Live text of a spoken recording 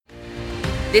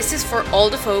This is for all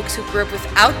the folks who grew up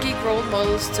without geek role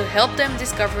models to help them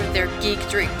discover their geek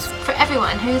dreams. For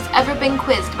everyone who's ever been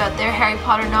quizzed about their Harry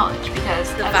Potter knowledge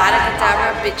because the Vada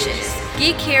Kedavra bitches.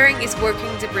 Geek Caring is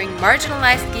working to bring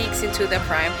marginalized geeks into their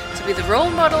prime to be the role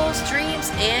models, dreams,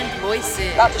 and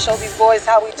voices. About to show these boys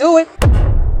how we do it.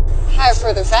 Higher,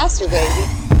 further, faster, baby.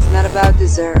 It's not about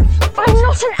deserve. I'm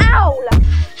not an owl!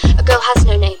 A girl has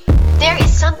no name. There is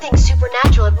something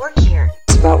supernatural at work here.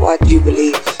 It's about what you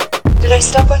believe. Did I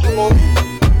step on your mom?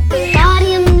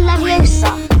 Wingardium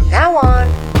Leviosa. Now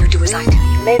on, you do as I do.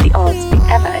 You may the odds be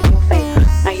ever in your favor.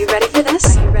 Are you ready for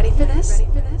this? Are you ready for this?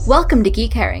 Welcome to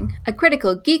Geek Caring, a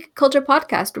critical geek culture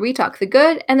podcast where we talk the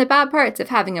good and the bad parts of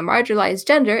having a marginalized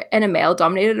gender in a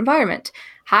male-dominated environment.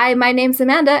 Hi, my name's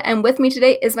Amanda, and with me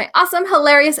today is my awesome,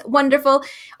 hilarious, wonderful,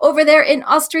 over there in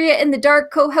Austria in the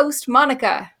dark co-host,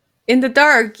 Monica. In the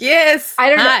dark, yes. I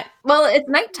don't know. Well, it's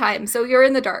nighttime, so you're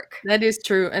in the dark. That is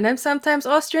true. And then sometimes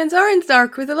Austrians are in the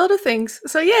dark with a lot of things.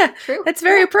 So yeah, true. That's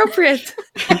very appropriate.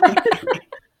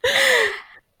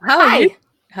 How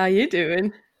are you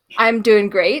doing? I'm doing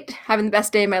great. Having the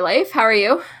best day of my life. How are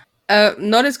you?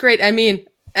 Not as great. I mean,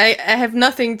 I have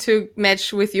nothing to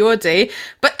match with your day,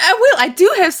 but I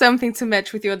do have something to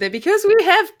match with your day because we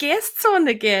have guests on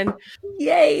again.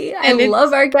 Yay. I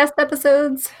love our guest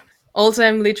episodes. Also,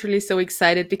 I'm literally so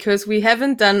excited because we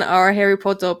haven't done our Harry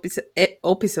Potter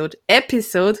episode,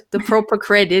 the proper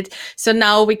credit. So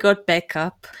now we got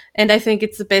backup. And I think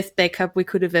it's the best backup we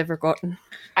could have ever gotten.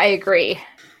 I agree.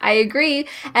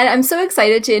 And I'm so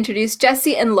excited to introduce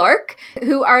Jessie and Lark,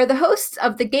 who are the hosts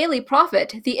of The Gaily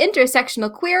Prophet, the intersectional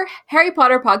queer Harry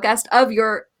Potter podcast of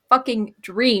your fucking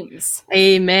dreams.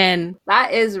 Amen.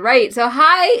 That is right. So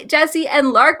hi, Jessie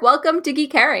and Lark. Welcome to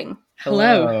Geek Caring.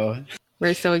 Hello.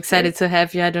 We're so excited to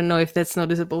have you. I don't know if that's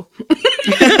noticeable.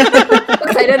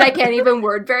 Excited I can't even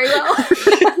word very well.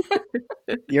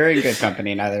 You're in good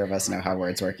company. Neither of us know how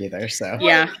words work either, so.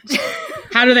 Yeah.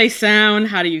 How do they sound?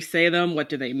 How do you say them? What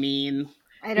do they mean?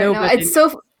 I don't know. It's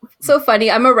so funny.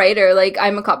 I'm a writer. Like,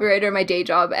 I'm a copywriter in my day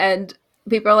job, and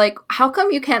people are like, how come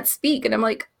you can't speak? And I'm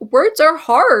like, words are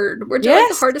hard. Words are like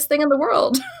the hardest thing in the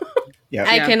world. Yep.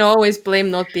 I can always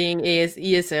blame not being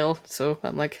ESL, so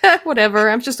I'm like, whatever,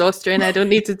 I'm just Austrian, I don't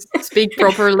need to speak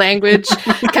proper language,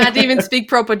 can't even speak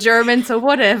proper German, so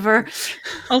whatever.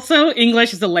 Also,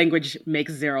 English as a language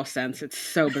makes zero sense. It's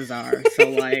so bizarre. So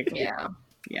like,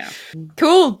 yeah.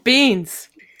 Cool beans.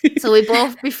 So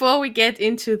before we get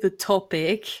into the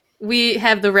topic, we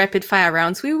have the rapid fire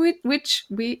rounds, which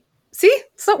we see,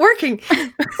 it's not working.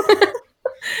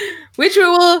 Which we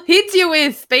will hit you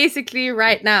with basically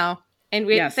right now. And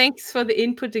thanks for the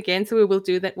input again. So we will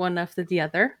do that one after the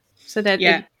other so that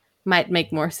it might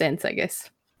make more sense, I guess.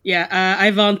 Yeah,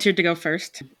 I volunteered to go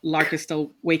first. Lark is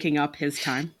still waking up his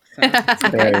time. So. It's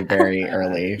very, very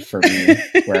early for me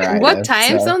where I What live,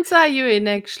 time zones are you in,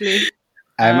 actually?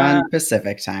 I'm on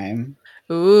Pacific time.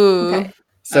 Ooh. Okay.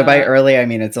 So by early, I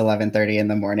mean it's 11:30 in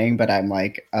the morning, but I'm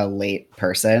like a late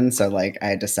person. So like I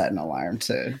had to set an alarm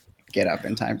to get up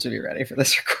in time to be ready for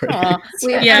this recording.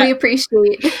 We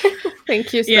appreciate.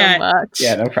 Thank you so much.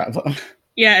 Yeah, no problem.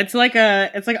 Yeah, it's like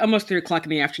almost 3:00 in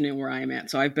the afternoon where I am at.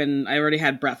 So I already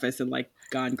had breakfast and like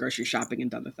gone grocery shopping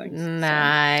and done the things.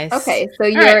 Nice. So. Okay, so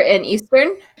you're in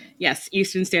Eastern? Yes,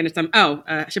 Eastern Standard Time.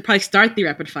 I should probably start the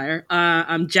rapid fire.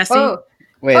 I'm Jessie. Oh.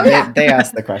 Wait, they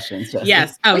asked the questions. Jessie.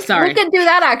 Yes. Oh, sorry. We could do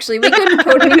that actually. We could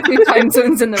totally do time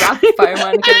zones in the rapid fire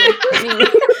one.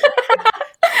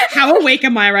 How awake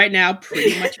am I right now?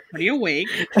 Pretty awake.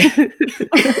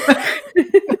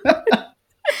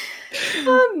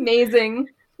 Amazing.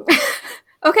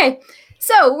 Okay,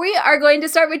 so we are going to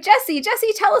start with Jessie.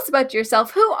 Jessie, tell us about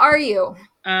yourself. Who are you?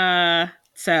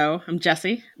 So I'm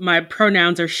Jessie. My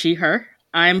pronouns are she, her.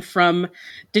 I'm from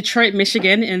Detroit,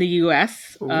 Michigan in the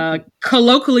U.S.,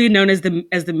 colloquially known as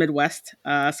the Midwest.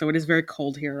 So it is very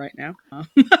cold here right now.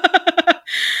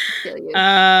 Feel you.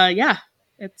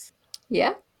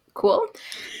 Yeah. Cool.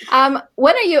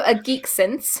 When are you a geek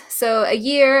since? So a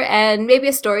year and maybe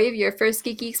a story of your first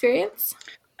geeky experience?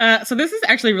 So this is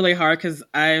actually really hard because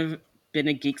I've been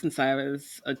a geek since I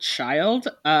was a child.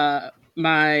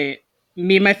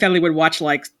 Me and my family would watch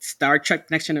like Star Trek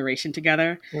Next Generation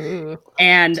together. Ooh.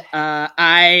 And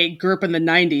I grew up in the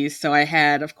 90s. So I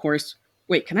had, of course,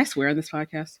 wait, can I swear on this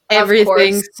podcast?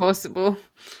 Everything's possible.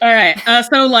 All right.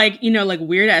 So like, like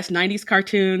weird ass 90s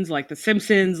cartoons, like The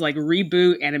Simpsons, like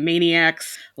Reboot,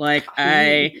 Animaniacs. Like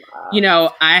I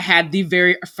had the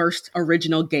very first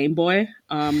original Game Boy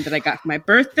that I got for my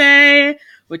birthday,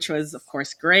 which was of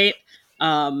course great.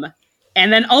 And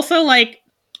then also like,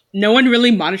 no one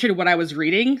really monitored what I was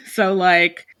reading. So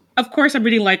like, of course I'm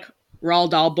reading like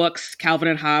Roald Dahl books, Calvin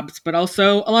and Hobbes, but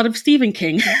also a lot of Stephen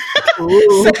King.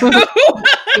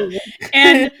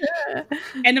 and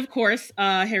of course,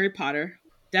 Harry Potter.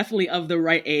 Definitely of the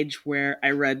right age where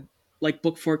I read, like,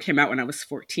 book 4 came out when I was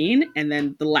 14, and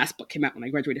then the last book came out when I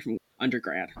graduated from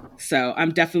undergrad. So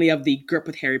I'm definitely of the grew up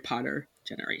with Harry Potter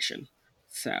generation.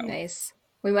 So Nice.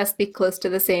 We must be close to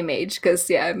the same age because,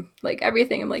 yeah, I'm like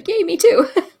everything. I'm like, yay, me too.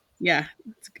 yeah,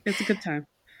 it's a good time.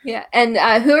 Yeah. And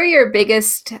who are your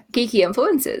biggest geeky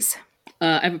influences?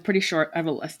 I have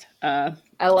a list. I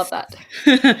love that.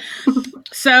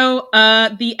 So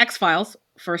the X-Files,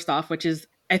 first off, which is,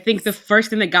 I think, the first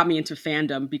thing that got me into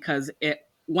fandom, because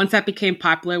once that became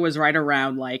popular was right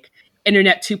around like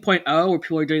Internet 2.0, where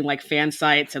people were doing like fan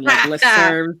sites and like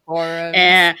listservs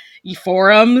and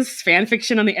forums, fan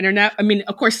fiction on the internet. I mean,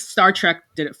 of course, Star Trek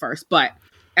did it first, but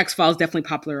X-Files definitely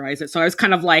popularized it. So I was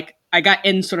kind of like, I got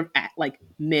in sort of at like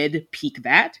mid-peak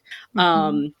that.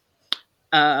 The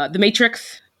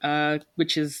Matrix,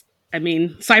 which is, I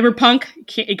mean, cyberpunk,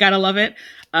 you gotta love it.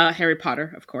 Harry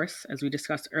Potter, of course, as we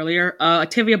discussed earlier.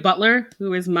 Octavia Butler,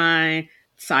 who is my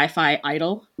sci-fi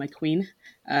idol, my queen.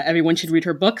 Everyone should read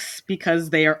her books because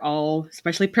they are all,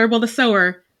 especially Parable the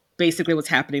Sower, basically what's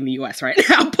happening in the US right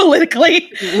now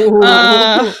politically,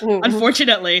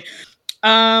 unfortunately.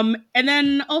 And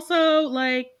then also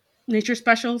like nature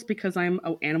specials, because I'm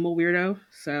an animal weirdo.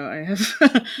 So I have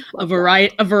a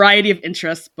variety of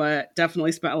interests, but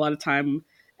definitely spent a lot of time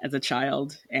as a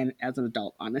child and as an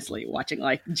adult, honestly, watching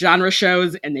like genre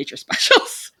shows and nature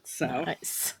specials. So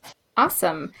Nice.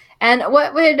 Awesome. And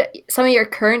what would some of your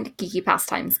current geeky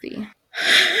pastimes be?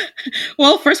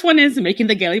 Well, first one is making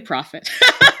the Gaily Prophet.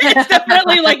 It's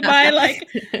definitely like my like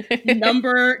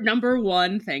number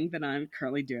one thing that I'm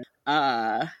currently doing.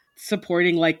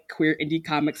 Supporting like queer indie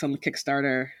comics on the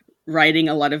Kickstarter, writing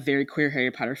a lot of very queer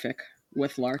Harry Potter fic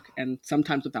with Lark and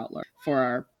sometimes without Lark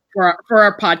for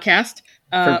our podcast.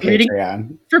 For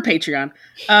Patreon.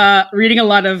 Reading a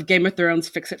lot of Game of Thrones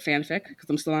Fix It fanfic because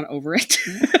I'm still not over it.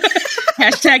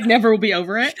 Hashtag never will be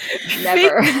over it.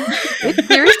 Never. It's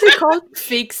seriously called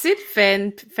Fix It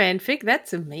fanfic.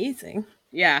 That's amazing.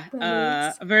 Yeah,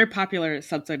 a very popular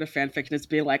subset of fanfiction is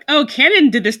being like, oh, canon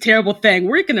did this terrible thing.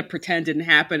 We're going to pretend it didn't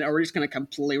happen, or we're just going to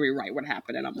completely rewrite what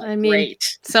happened. And I'm like,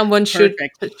 great. Someone should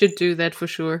do that for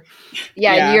sure.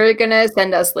 Yeah, you're going to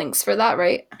send us links for that,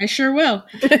 right? I sure will.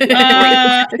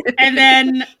 And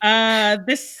then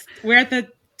we're at the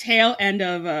tail end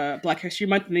of Black History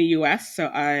Month in the US. So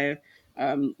I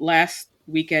last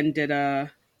weekend did a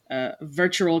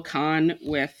virtual con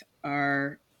with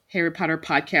our Harry Potter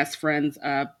podcast friends,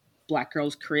 Black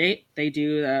Girls Create. They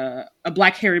do a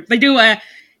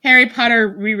Harry Potter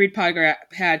reread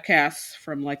podcast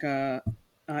from like a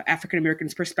African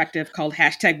American's perspective called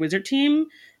 #Wizard Team,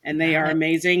 and they are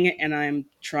amazing. And I'm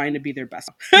trying to be their best.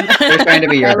 They're trying to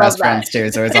be your best friends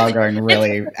too, so it's all going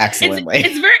really excellently.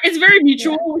 It's very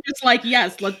mutual. We're just like,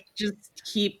 yes, let's just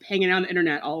keep hanging out on the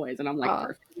internet always. And I'm like,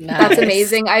 perfect. Nice. That's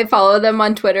amazing. I follow them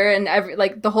on Twitter, and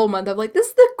the whole month I'm like, this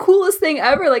is the coolest thing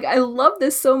ever. Like, I love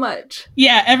this so much.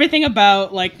 Yeah, everything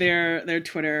about like their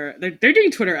Twitter, they're doing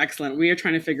Twitter excellent. We are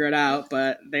trying to figure it out,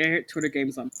 but their Twitter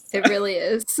game's on. It really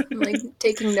is. I'm like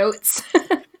taking notes.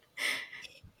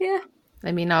 Yeah.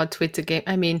 I mean, our Twitter game.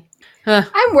 I mean,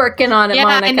 I'm working on it, yeah,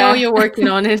 Monica. I know you're working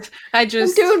on it. I'm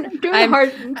doing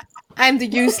hard. I'm the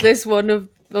useless one of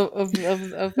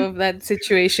that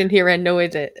situation here. I know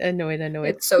it.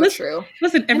 It's so true.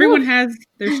 Listen, everyone has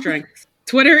their strengths.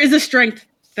 Twitter is a strength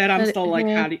that I'm still like,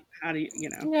 how do you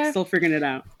still figuring it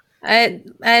out. I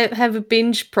have a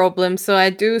binge problem, so I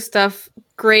do stuff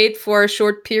great for a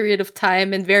short period of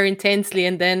time and very intensely,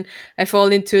 and then I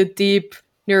fall into a deep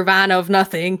nirvana of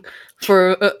nothing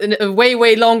for a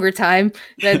way longer time.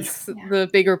 That's the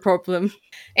bigger problem.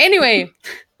 Anyway,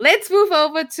 let's move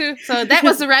over to... So that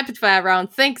was a rapid fire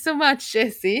round. Thanks so much,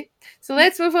 Jessie. So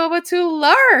let's move over to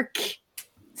Lark.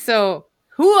 So,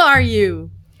 who are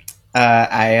you?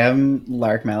 I am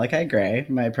Lark Malachi Gray.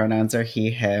 My pronouns are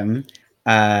he, him.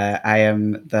 I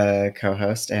am the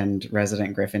co-host and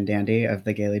resident Griffin dandy of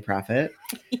the Gaily Prophet.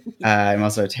 I'm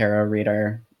also a tarot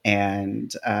reader,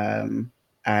 and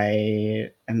I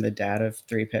am the dad of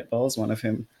 3 pit bulls, one of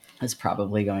whom is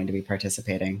probably going to be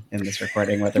participating in this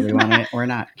recording, whether we want it or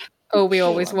not. Oh, we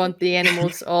always want the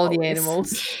animals, the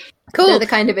animals. Cool. They're the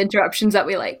kind of interruptions that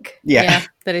we like. Yeah,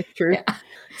 that is true. Yeah.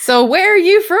 So where are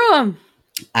you from?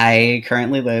 I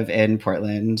currently live in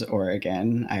Portland,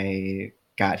 Oregon. I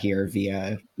got here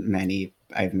via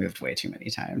I've moved way too many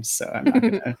times, so I'm not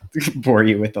going to bore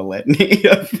you with the litany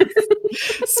of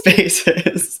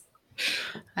spaces.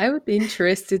 I would be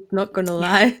interested, not gonna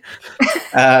lie.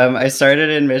 I started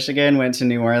in Michigan, went to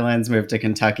New Orleans, moved to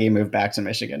Kentucky, moved back to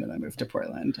Michigan, and then moved to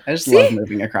Portland. I just See? love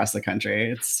moving across the country.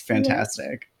 It's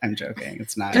fantastic. I'm joking.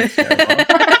 It's not terrible.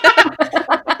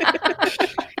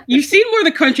 You've seen more of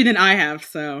the country than I have,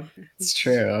 so It's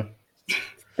true.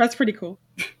 that's pretty cool.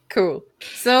 Cool.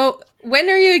 So, when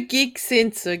are you a geek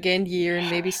since? Again, year and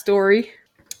maybe story.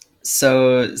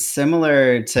 So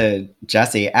similar to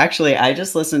Jessie, actually, I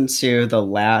just listened to the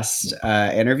last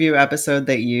interview episode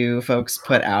that you folks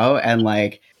put out, and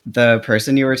like the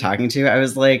person you were talking to, I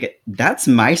was like, "That's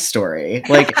my story."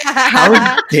 Like,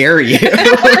 how dare you?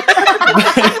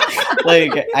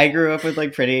 Like, I grew up with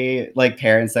like pretty like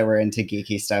parents that were into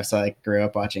geeky stuff, so I like, grew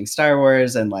up watching Star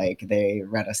Wars, and like they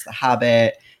read us The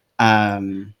Hobbit.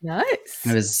 Nice.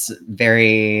 I was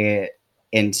very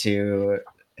into.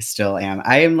 Still am.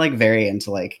 I am like very into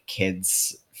like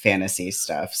kids fantasy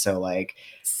stuff. So like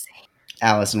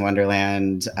Alice in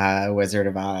Wonderland, Wizard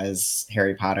of Oz,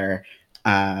 Harry Potter,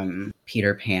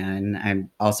 Peter Pan. I'm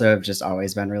also have just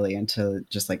always been really into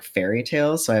just like fairy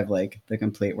tales. So I have like the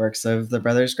complete works of the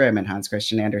Brothers Grimm and Hans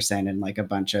Christian Andersen, and like a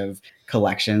bunch of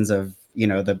collections of, you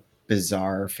know, the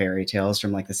bizarre fairy tales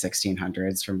from like the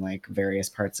 1600s from like various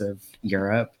parts of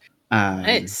Europe.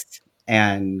 Nice.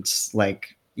 And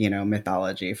like, you know,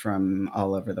 mythology from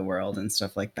all over the world and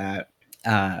stuff like that.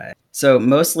 So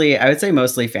mostly, I would say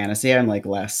mostly fantasy. I'm like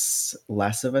less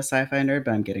of a sci-fi nerd,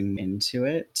 but I'm getting into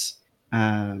it.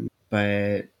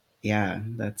 But yeah,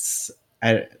 that's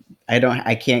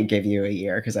I can't give you a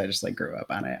year because I just like grew up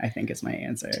on it, I think is my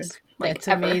answer. Like, That's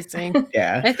ever. amazing.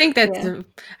 Yeah. I think that's Yeah.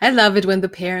 I love it when the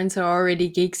parents are already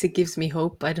geeks. It gives me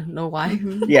hope. I don't know why.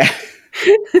 Mhm. Yeah.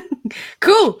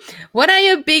 Cool. What are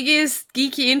your biggest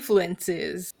geeky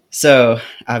influences? So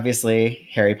obviously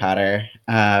Harry Potter,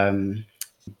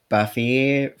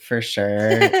 Buffy for sure.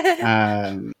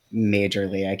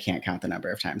 Majorly, I can't count the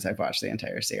number of times I've watched the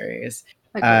entire series.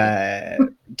 Okay.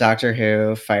 Doctor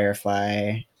Who,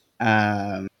 Firefly,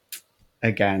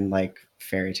 again, like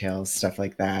fairy tales, stuff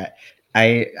like that.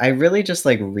 I really just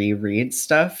like reread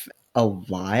stuff a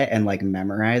lot and like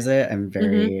memorize it. I'm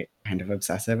very kind of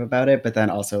obsessive about it, but then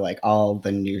also like all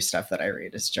the new stuff that I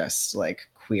read is just like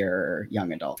queer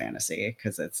young adult fantasy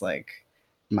because it's like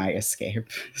my escape.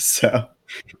 So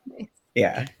Nice.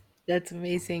 yeah. That's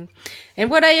amazing. And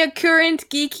what are your current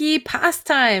geeky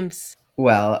pastimes?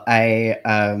 Well, I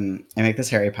make this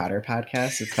Harry Potter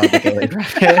podcast. It's called The Daily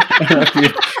Prophet. I don't know if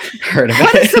you've heard of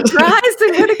What a it. surprise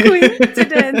and what a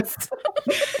coincidence.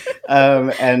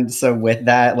 And so with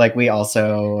that, like we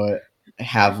also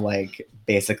have like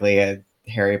basically a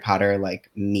Harry Potter like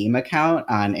meme account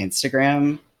on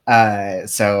Instagram.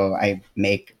 So I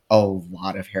make a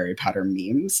lot of Harry Potter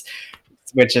memes,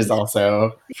 which is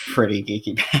also pretty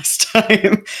geeky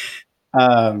pastime.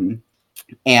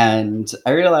 And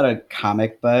I read a lot of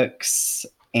comic books,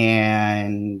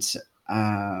 and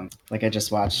like I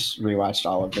just rewatched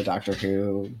all of the Doctor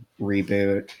Who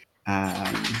reboot.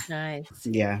 Nice.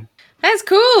 Yeah. That's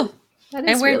cool. That And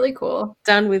is we're- really cool.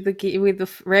 Done with the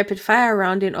rapid fire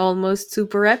round in almost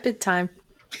super rapid time.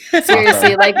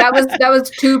 Seriously, like that was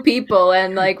 2 people,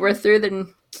 and like we're through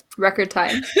the record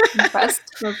time.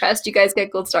 Impressed. You guys get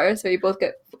gold stars, so you both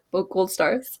get gold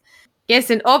stars. Yes,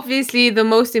 and obviously the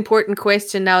most important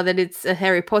question now that it's a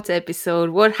Harry Potter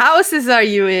episode, what houses are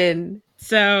you in?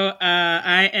 So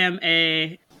I am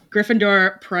a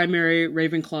Gryffindor primary,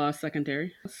 Ravenclaw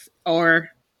secondary, or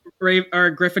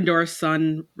Gryffindor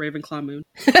sun, Ravenclaw moon.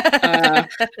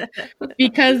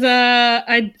 Because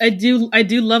I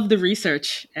do love the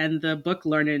research and the book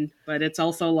learning, but it's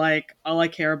also like all I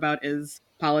care about is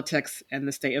politics and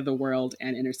the state of the world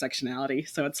and intersectionality.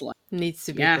 So it's like Needs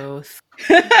to be Yeah. both.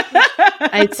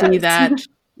 I'd see that.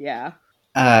 yeah.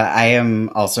 I am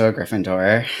also a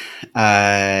Gryffindor.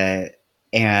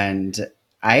 And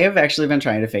I have actually been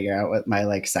trying to figure out what my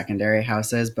like secondary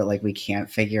house is, but like we can't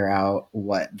figure out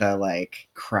what the like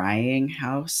crying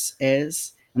house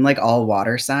is. I'm like all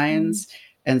water signs.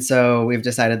 And so we've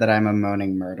decided that I'm a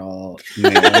moaning myrtle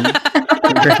moon.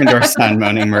 Gryffindor sun,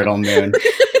 moaning myrtle moon.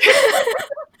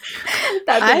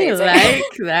 That's I amazing. like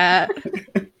that.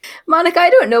 Monica, I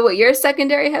don't know what your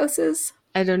secondary house is.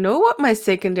 I don't know what my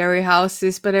secondary house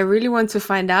is, but I really want to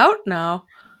find out now.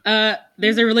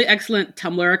 There's a really excellent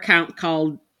Tumblr account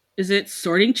called, is it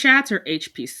Sorting Chats or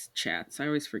HP Chats? I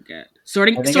always forget.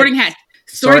 Sorting Hat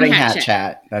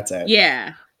Chat. That's it.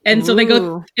 Yeah. And so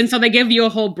Ooh. they give you a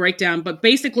whole breakdown, but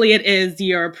basically it is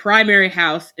your primary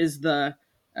house is the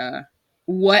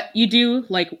what you do,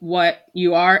 like what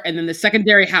you are, and then the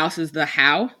secondary house is the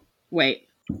how. Wait,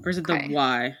 or is it Okay. the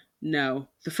why? No.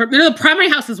 The primary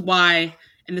house is why,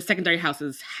 and the secondary house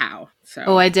is how. So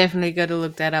Oh, I definitely got to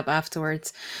look that up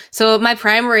afterwards. So my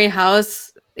primary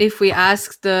house, if we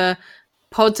ask the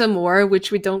Pottermore,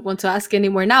 which we don't want to ask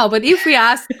anymore now, but if we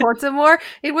ask Pottermore,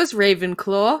 it was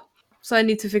Ravenclaw. So I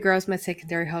need to figure out my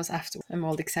secondary house after. I'm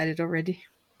all excited already.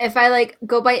 If I like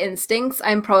go by instincts,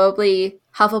 I'm probably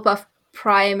Hufflepuff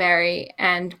primary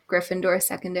and Gryffindor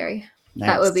secondary. Nice.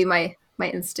 That would be my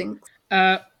instinct.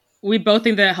 we both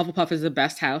think that Hufflepuff is the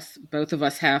best house. Both of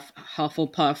us have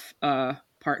Hufflepuff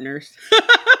partners.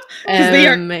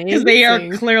 Because they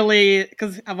are clearly,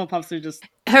 because Hufflepuffs are just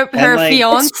her like,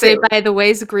 fiance, by the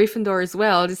way, is a Gryffindor as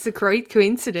well. It's a great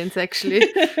coincidence, actually.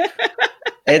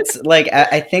 It's like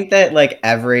I think that like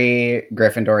every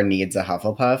Gryffindor needs a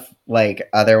Hufflepuff. Like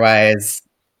otherwise,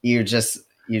 you just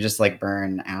like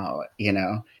burn out. You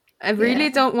know. I really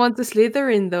don't want the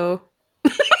Slytherin though,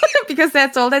 because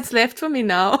that's all that's left for me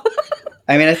now.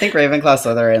 I mean, I think Ravenclaw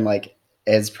Slytherin like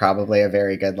is probably a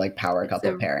very good like power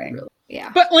couple pairing. Yeah,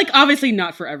 but like obviously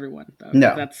not for everyone though.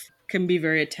 No, that's can be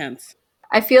very intense.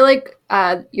 I feel like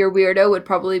your weirdo would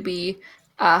probably be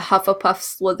Hufflepuff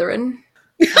Slytherin.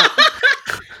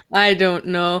 I don't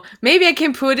know. Maybe I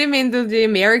can put him into the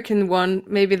American one.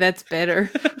 Maybe that's better.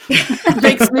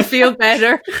 Makes me feel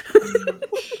better.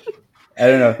 I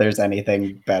don't know if there's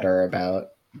anything better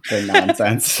about the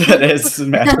nonsense that is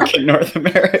magic in North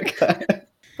America.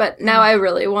 But now I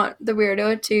really want the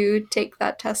weirdo to take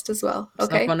that test as well.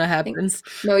 Okay, it's not gonna happen. Thanks.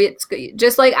 No, it's good.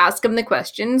 Just like ask him the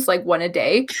questions, like one a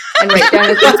day, and write down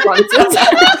his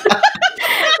responses.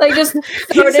 Like just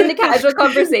throw it into casual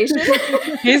conversation.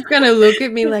 He's gonna look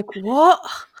at me like, what?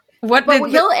 What? But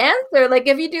he'll answer. Like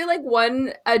if you do like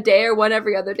one a day or one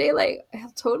every other day, like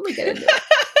he'll totally get into it.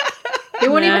 He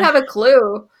won't even have a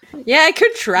clue. Yeah, I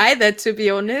could try that, to be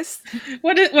honest.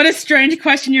 What a strange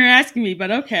question you're asking me, but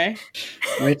okay.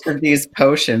 Which of these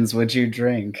potions would you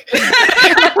drink?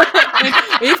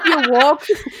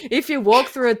 If you walk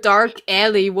through a dark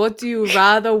alley, what do you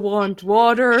rather want?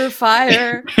 Water or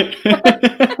fire?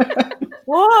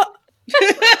 What?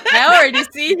 I already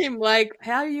see him like,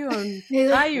 how are you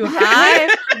high?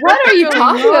 What are you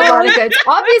talking about? It's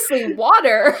obviously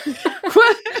water.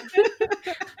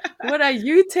 What are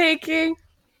you taking?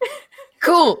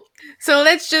 Cool. So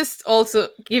let's just also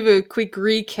give a quick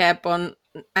recap on,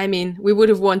 I mean, we would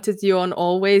have wanted you on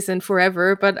always and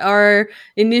forever, but our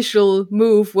initial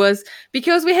move was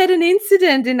because we had an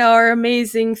incident in our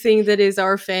amazing thing that is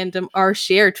our fandom, our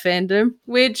shared fandom,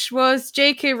 which was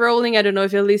J.K. Rowling, I don't know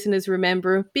if your listeners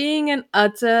remember, being an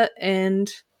utter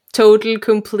and total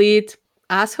complete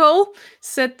asshole.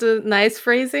 Said the nice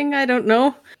phrasing, I don't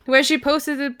know. Where she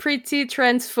posted a pretty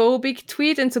transphobic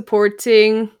tweet and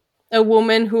supporting a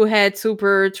woman who had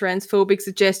super transphobic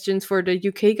suggestions for the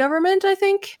UK government, I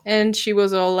think. And she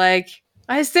was all like,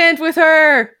 I stand with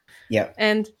her! Yeah.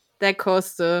 And that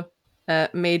caused a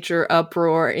major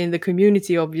uproar in the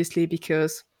community, obviously,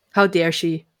 because how dare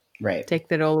she take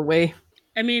that all away?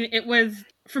 I mean, it was,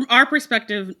 from our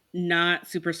perspective, not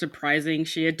super surprising.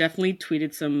 She had definitely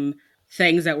tweeted some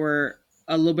things that were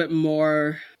a little bit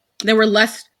more, they were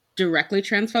less directly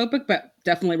transphobic, but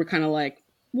definitely were kind of like,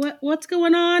 what's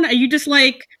going on? Are you just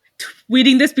like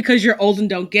tweeting this because you're old and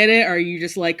don't get it? Or are you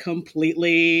just like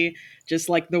completely just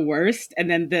like the worst? And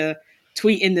then the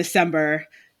tweet in December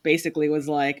basically was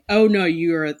like, oh no,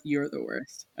 you're the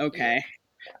worst. Okay.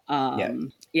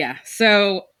 Yeah.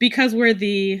 So because we're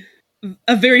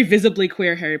a very visibly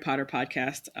queer Harry Potter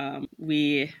podcast,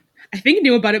 we I think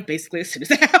knew about it basically as soon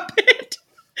as it happened.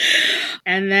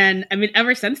 And then, I mean,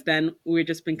 ever since then, we've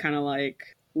just been kind of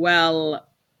like, well,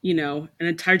 you know, an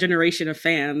entire generation of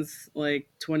fans, like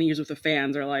 20 years worth of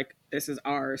fans are like, this is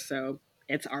ours. So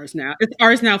it's ours now. It's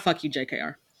ours now. Fuck you,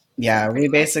 JKR. Yeah. We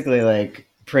basically like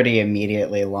pretty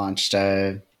immediately launched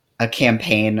a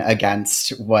campaign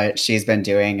against what she's been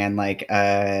doing and like,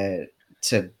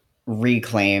 to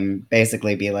reclaim,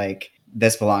 basically be like,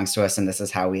 this belongs to us. And this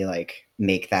is how we like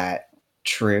make that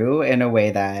true in a way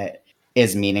that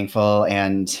is meaningful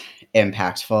and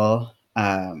impactful.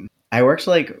 I worked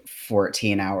like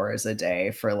 14 hours a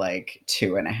day for like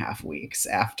 2.5 weeks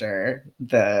after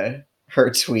her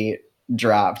tweet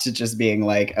dropped, just being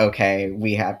like, okay,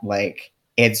 we have like,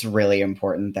 it's really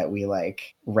important that we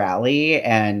like rally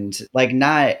and like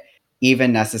not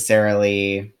even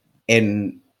necessarily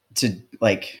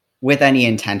with any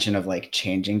intention of like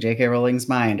changing J.K. Rowling's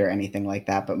mind or anything like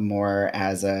that, but more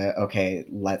as okay,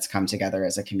 let's come together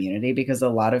as a community, because a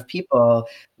lot of people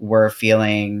are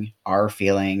feeling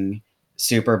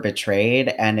super betrayed.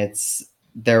 And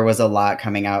there was a lot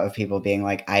coming out of people being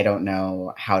like, I don't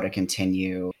know how to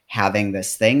continue having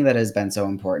this thing that has been so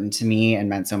important to me and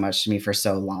meant so much to me for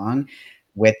so long.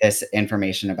 with this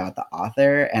information about the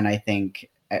author. And I think,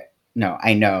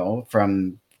 I know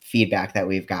from feedback that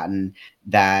we've gotten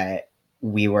that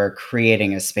we were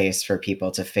creating a space for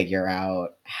people to figure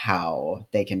out how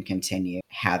they can continue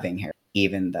having Harry,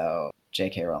 even though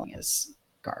J.K. Rowling is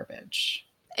garbage.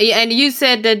 And you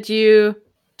said that you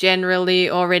generally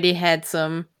already had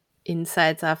some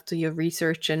insights after your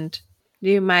research. And do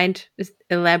you mind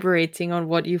elaborating on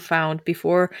what you found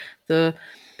before the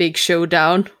big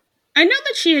showdown? I know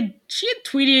that she had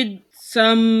tweeted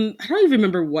some. I don't even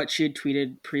remember what she had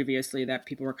tweeted previously that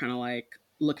people were kind of like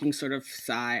looking sort of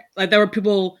side. Like there were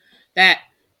people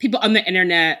on the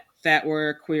internet that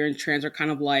were queer and trans are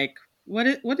kind of like, what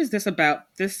is this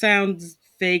about? This sounds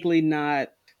vaguely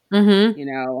not.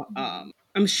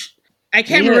 Mm-hmm. I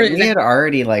can't remember. We had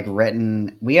already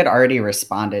we had already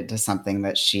responded to something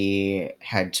that she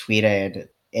had tweeted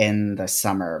in the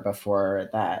summer before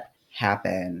that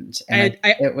happened. And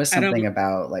it was something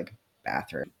about like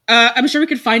bathroom. I'm sure we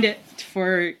could find it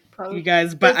for you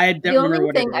guys, but I don't remember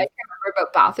what it was. The only thing I can remember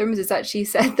about bathrooms is that she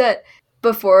said that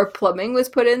before plumbing was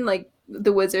put in, like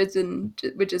the wizards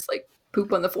would just like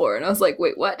poop on the floor, and I was like,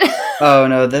 wait, what? Oh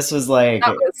no, this was like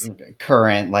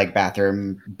current like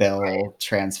bathroom bill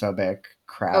transphobic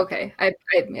crap. Okay, I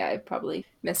probably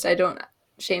missed. I don't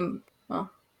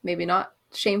maybe not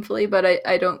shamefully, but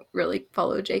I don't really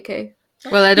follow JK.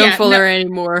 Well, I don't follow her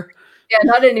anymore. Yeah,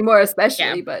 not anymore,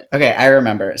 especially. But okay, I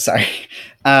remember. Sorry.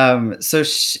 So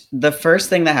the first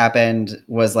thing that happened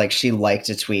was like she liked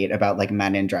a tweet about like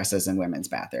men in dresses in women's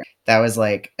bathroom. That was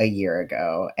like a year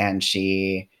ago, and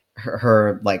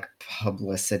her like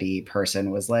publicity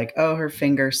person was like, "Oh, her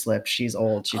finger slipped. She's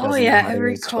old. She doesn't know how to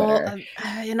use Twitter."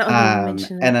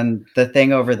 And then the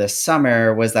thing over the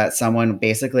summer was that someone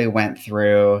basically went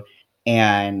through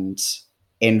and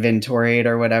inventoried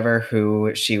or whatever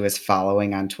who she was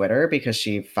following on Twitter, because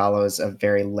she follows a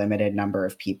very limited number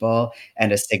of people,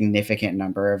 and a significant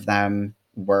number of them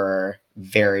were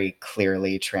very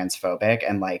clearly transphobic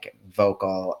and like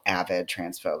vocal, avid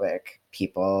transphobic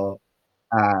people.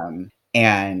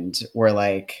 And we're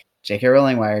like, J.K.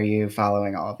 Rowling, why are you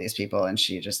following all of these people? And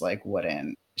she just like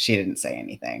she didn't say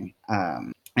anything.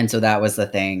 And so that was the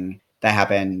thing that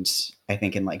happened, I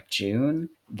think in like June,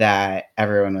 that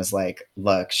everyone was like,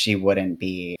 look, she wouldn't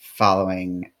be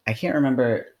following. I can't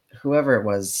remember, whoever it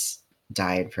was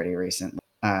died pretty recently.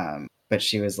 But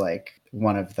she was like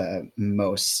one of the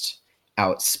most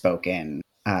outspoken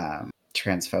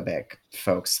transphobic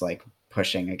folks, like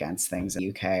pushing against things in the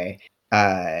UK.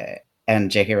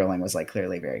 And J.K. Rowling was like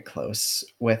clearly very close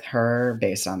with her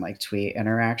based on like tweet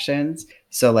interactions.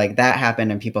 So like that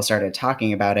happened and people started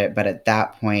talking about it. But at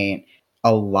that point,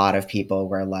 a lot of people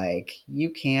were like, you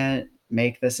can't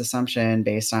make this assumption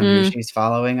based on who she's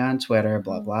following on Twitter,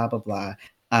 blah, blah, blah, blah.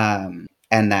 And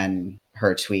then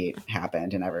her tweet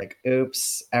happened and I was like,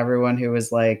 oops, everyone who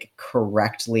was like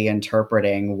correctly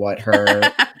interpreting what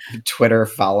her Twitter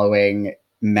following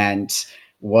meant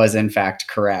was in fact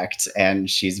correct, and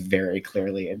she's very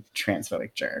clearly a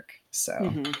transphobic jerk.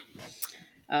 So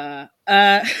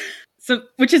so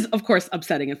which is of course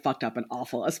upsetting and fucked up and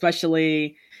awful,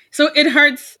 especially so it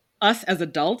hurts us as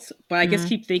adults, but I just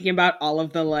keep thinking about all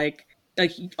of the like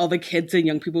all the kids and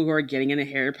young people who are getting into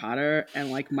Harry Potter and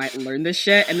like might learn this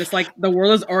shit, and it's like the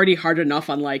world is already hard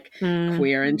enough on like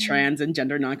queer and trans and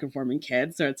gender nonconforming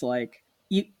kids, so it's like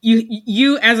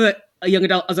you as a young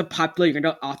adult, as a popular young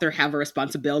adult author, have a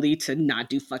responsibility to not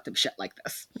do fucked up shit like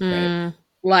this. Right?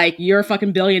 Like, you're a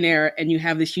fucking billionaire and you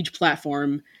have this huge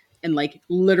platform and like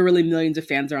literally millions of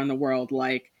fans around the world.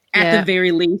 Like, at the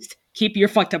very least, keep your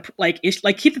fucked up,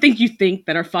 keep the things you think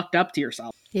that are fucked up to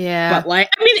yourself. Yeah. But like,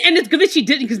 I mean, and it's good that she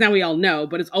didn't, because now we all know,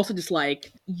 but it's also just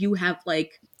like, you have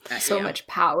like so much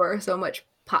power, so much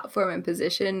platform and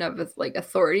position of like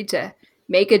authority to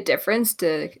make a difference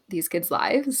to these kids'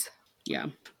 lives. Yeah.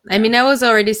 I mean, I was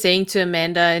already saying to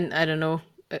Amanda, and I don't know,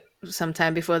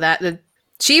 sometime before that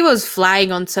she was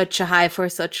flying on such a high for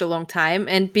such a long time,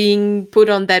 and being put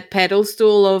on that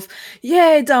pedestal of,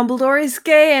 yay, Dumbledore is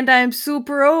gay and I'm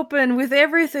super open with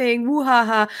everything,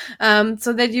 woo-ha-ha,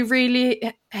 so that you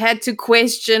really had to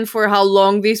question for how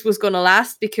long this was going to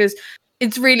last, because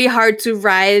it's really hard to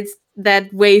ride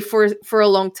that way for a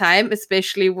long time,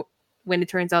 especially when it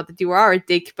turns out that you are a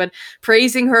dick. But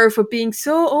praising her for being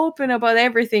so open about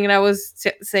everything, and I was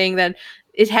saying that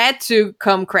it had to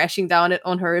come crashing down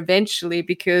on her eventually,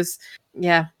 because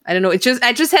I don't know,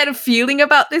 I just had a feeling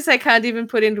about this. I can't even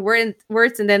put into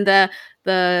words. And then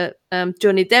the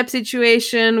Johnny Depp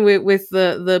situation with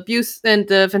the abuse and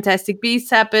the Fantastic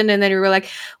Beasts happened, and then we were like,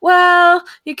 well,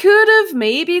 you could have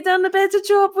maybe done a better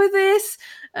job with this.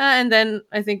 And then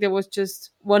I think there was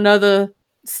just one other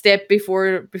step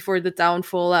before the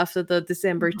downfall after the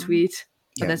December Mhm. tweet.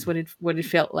 But Yeah. that's what it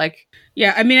felt like.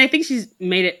 Yeah, I mean, I think she's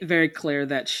made it very clear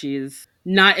that she's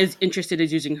not as interested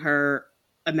as using her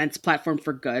immense platform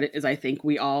for good as I think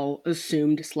we all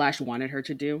assumed / wanted her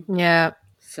to do. Yeah.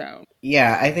 So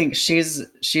Yeah, I think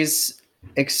she's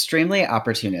extremely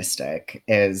opportunistic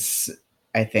is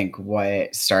I think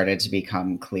what started to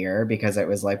become clear, because it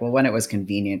was like, well, when it was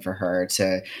convenient for her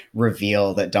to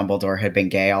reveal that Dumbledore had been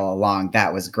gay all along,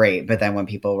 that was great. But then when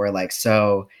people were like,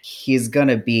 so he's going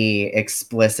to be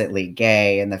explicitly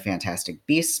gay in the Fantastic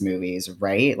Beasts movies,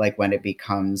 right? Like when it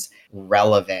becomes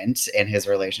relevant in his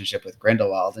relationship with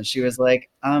Grindelwald. And she was like,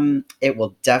 it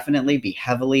will definitely be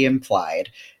heavily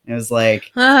implied. And it was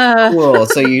like, cool.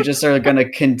 So you just are going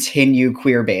to continue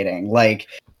queer baiting. Like,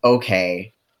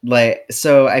 okay. Like,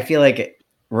 so I feel like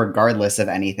regardless of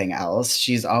anything else,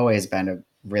 she's always been a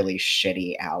really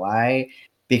shitty ally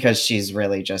because she's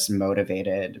really just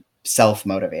motivated,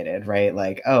 self-motivated, right?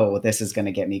 Like, oh, this is going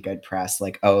to get me good press.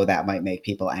 Like, oh, that might make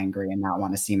people angry and not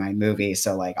want to see my movie.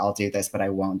 So like, I'll do this, but I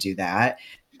won't do that.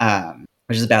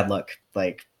 Which is a bad look.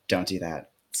 Like, don't do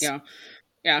that. yeah.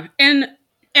 Yeah. And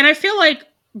I feel like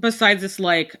besides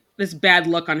this bad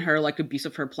look on her, like abuse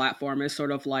of her platform is sort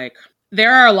of like,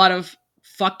 there are a lot of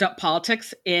fucked up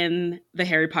politics in the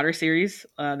Harry Potter series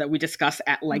that we discuss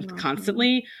at length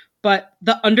constantly, but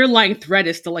the underlying thread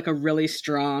is still like a really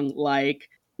strong, like,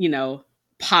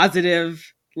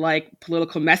 positive, like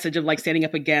political message of like standing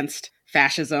up against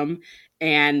fascism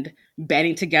and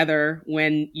banding together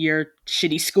when your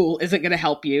shitty school isn't going to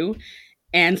help you,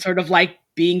 and sort of like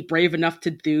being brave enough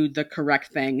to do the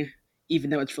correct thing, even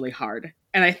though it's really hard.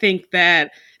 And I think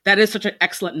that is such an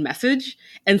excellent message.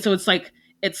 And so it's like,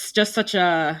 it's just such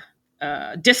a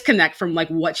disconnect from like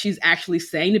what she's actually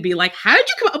saying to be like, how did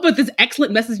you come up with this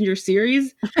excellent message in your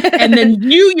series? And then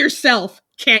you yourself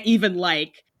can't even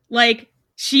like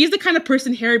she's the kind of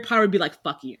person Harry Potter would be like,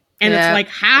 fuck you. And it's like,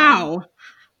 how?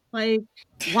 Like,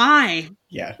 why?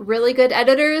 Yeah. Really good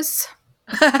editors.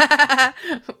 I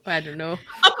don't know.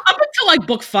 Up until like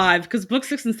book 5, because book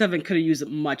 6 and 7 could have used it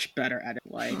much better at it.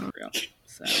 Like, real.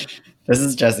 So this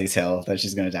is Jessie's hill that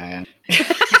she's going to die on.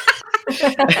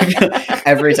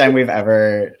 Every time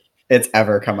it's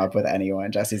ever come up with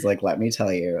anyone, Jessie's like, let me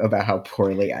tell you about how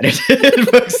poorly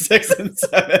edited books 6 and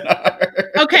 7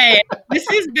 are. Okay, this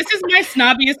is my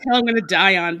snobbiest hill I'm going to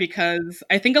die on, because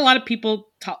I think a lot of people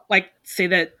say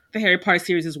that the Harry Potter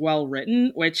series is well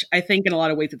written, which I think in a lot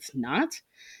of ways it's not,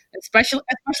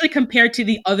 especially compared to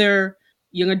the other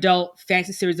young adult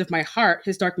fantasy series of my heart,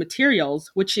 His Dark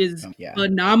Materials, which is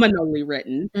phenomenally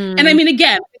written. And I mean,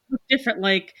 again, it's different.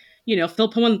 Like, Phil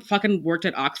Pullman fucking worked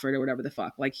at Oxford or whatever the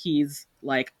fuck. Like, he's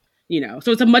like, so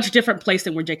it's a much different place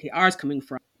than where JKR is coming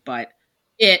from. But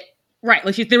there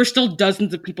were still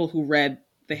dozens of people who read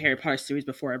the Harry Potter series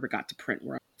before it ever got to print.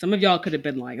 Where some of y'all could have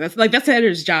been like, that's the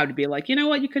editor's job to be like, you know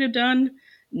what you could have done?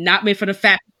 Not made for the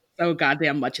fact so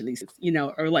goddamn much of these,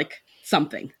 or like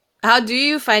something. How do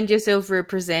you find yourself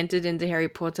represented in the Harry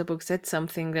Potter books? That's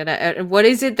something that what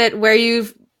is it that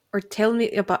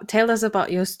tell us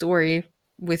about your story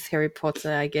with Harry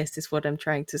Potter, I guess is what I'm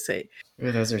trying to say.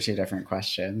 Ooh, those are two different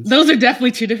questions. Those are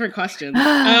definitely two different questions.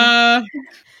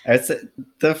 It's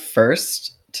the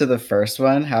first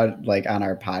one, how, like, on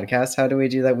our podcast, how do we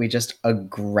do that? We just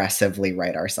aggressively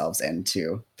write ourselves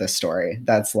into the story.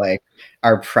 That's like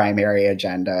our primary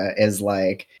agenda, is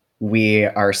like, we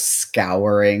are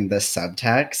scouring the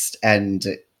subtext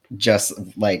and just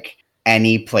like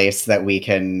any place that we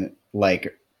can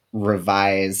like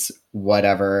revise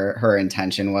whatever her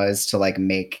intention was to like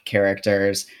make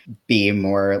characters be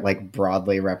more like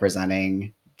broadly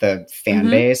representing the fan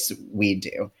base, we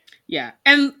do. Yeah.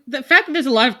 And the fact that there's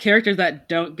a lot of characters that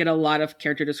don't get a lot of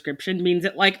character description means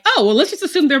that, like, oh, well, let's just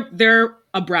assume they're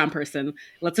a brown person.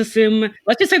 Let's just say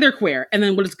they're queer, and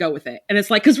then we'll just go with it. And it's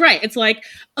like, because it's like,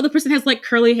 oh, the person has like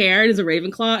curly hair and is a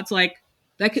Ravenclaw. It's like,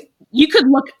 you could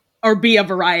look or be a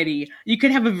variety. You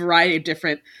could have a variety of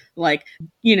different, like,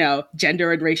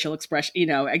 gender and racial expression,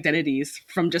 identities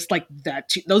from just like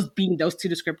those two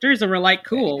descriptors. And we're like,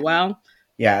 cool, well.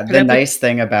 Yeah. The nice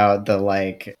thing about the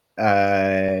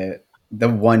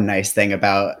one nice thing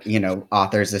about,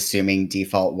 authors assuming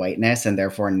default whiteness and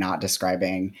therefore not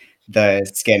describing the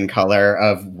skin color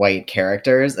of white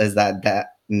characters is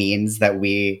that means that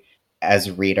we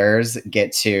as readers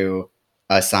get to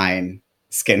assign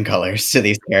skin colors to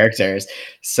these characters.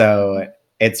 So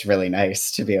it's really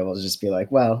nice to be able to just be like,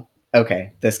 well,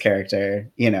 okay, this character,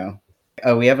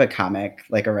 we have a comic,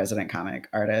 like a resident comic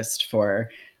artist for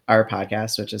our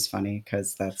podcast, which is funny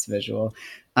because that's visual.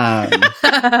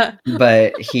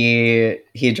 But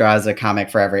he draws a comic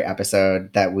for every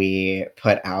episode that we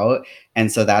put out,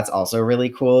 and so that's also really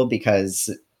cool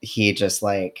because he just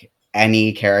like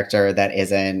any character that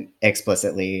isn't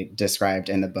explicitly described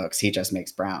in the books, he just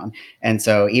makes brown. And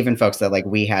so even folks that like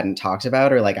we hadn't talked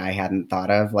about or like I hadn't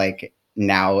thought of, like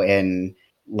now in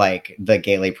like the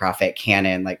Gaily Prophet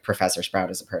canon, like Professor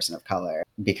Sprout is a person of color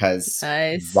because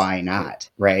Nice. why not,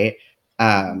 right?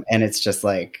 And it's just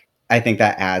like I think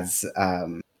that adds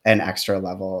an extra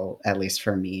level, at least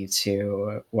for me,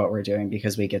 to what we're doing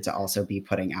because we get to also be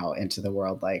putting out into the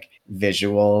world like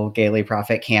visual Gaily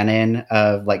Prophet canon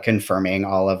of like confirming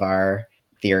all of our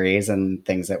theories and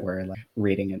things that we're like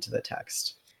reading into the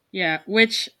text. Yeah,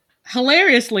 which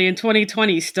hilariously in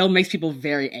 2020 still makes people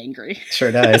very angry.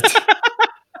 Sure does.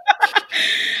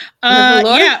 A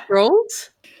lot of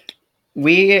trolls?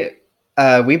 We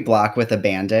block with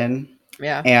abandon.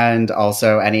 Yeah. And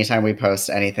also anytime we post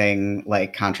anything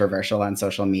like controversial on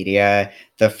social media,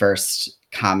 the first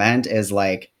comment is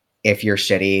like, if you're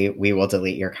shitty, we will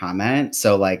delete your comment.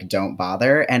 So like, don't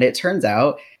bother. And it turns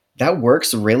out that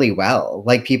works really well.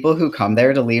 Like people who come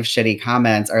there to leave shitty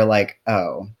comments are like,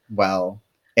 oh, well,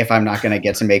 if I'm not going to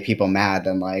get to make people mad,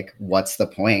 then like, what's the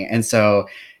point? And so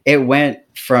it went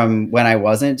from when I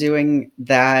wasn't doing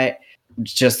that,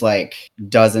 just like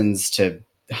dozens to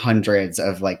hundreds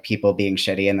of like people being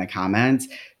shitty in the comments,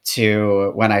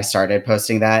 to when I started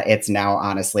posting that, it's now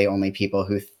honestly only people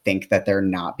who think that they're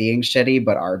not being shitty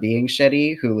but are being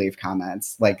shitty who leave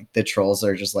comments. Like the trolls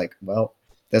are just like, well,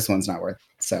 this one's not worth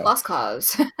it. So Lost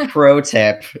cause. pro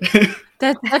tip.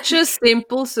 That's such a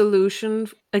simple solution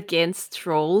against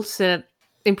trolls that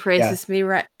impresses me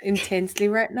intensely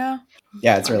right now.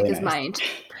 Yeah, it's really his nice. mind.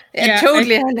 Yeah,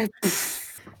 totally.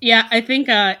 Yeah, I think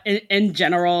in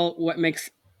general, what makes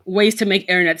ways to make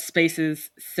internet spaces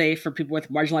safe for people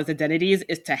with marginalized identities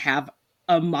is to have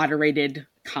a moderated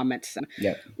comment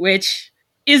section, which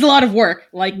is a lot of work.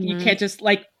 Like you can't just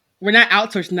like, we're not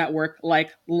outsourcing that work.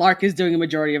 Like Lark is doing a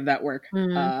majority of that work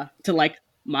to like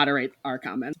moderate our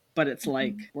comments, but it's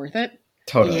like worth it.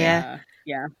 Totally. Yeah.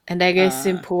 Yeah. And I guess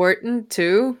important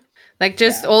too. Like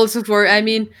just also for, I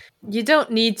mean, you don't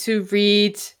need to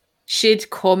read shit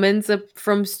comments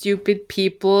from stupid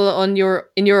people in your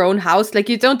own house. Like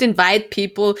you don't invite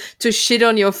people to shit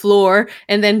on your floor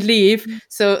and then leave.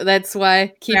 So that's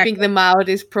why keeping them out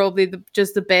is probably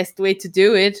just the best way to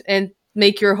do it, and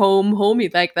make your home homey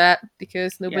like that,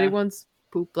 because nobody wants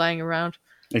poop lying around.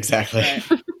 Exactly.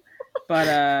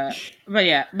 Right.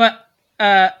 But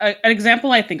an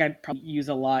example I think I'd probably use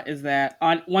a lot is that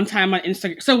on one time on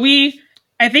Instagram. So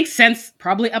I think since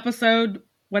probably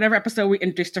whatever episode we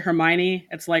introduced to Hermione,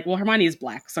 it's like, well, Hermione is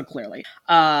Black, so clearly.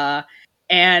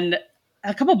 And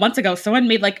a couple months ago, someone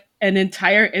made like an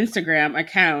entire Instagram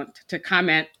account to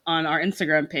comment on our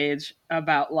Instagram page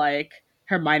about like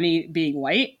Hermione being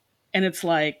white. And it's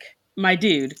like, my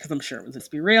dude, because I'm sure it was, let's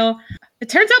be real. It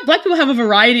turns out Black people have a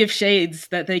variety of shades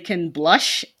that they can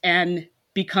blush and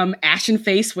become ashen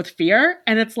face with fear.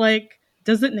 And it's like,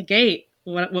 does it negate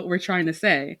what we're trying to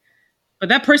say? But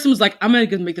that person was like, I'm going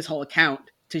to make this whole account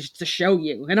to show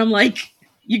you. And I'm like,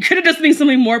 you could have just been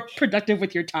something more productive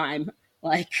with your time.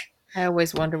 Like, I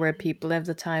always wonder where people have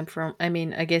the time from. I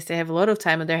mean, I guess they have a lot of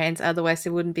time on their hands. Otherwise, they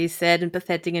wouldn't be sad and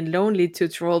pathetic and lonely to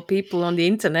troll people on the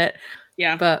internet.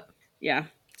 Yeah. But yeah.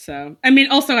 So, I mean,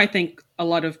 also, I think a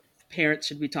lot of parents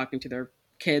should be talking to their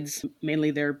kids,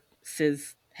 mainly their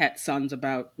cis het sons,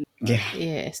 about.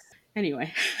 Yes.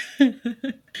 Anyway.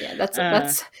 Yeah,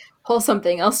 that's whole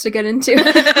something else to get into.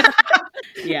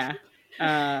 Yeah.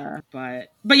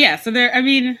 But yeah, so there, I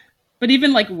mean, but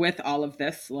even like with all of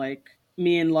this, like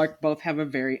me and Lark both have a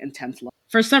very intense love.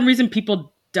 For some reason,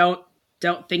 people don't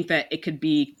think that it could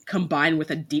be combined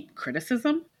with a deep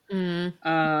criticism.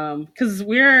 Because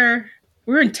we're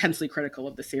intensely critical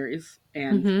of the series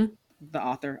and the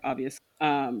author, obviously.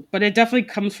 But it definitely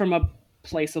comes from a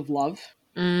place of love.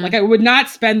 Like I would not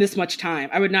spend this much time.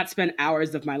 I would not spend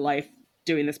hours of my life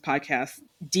doing this podcast,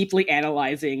 deeply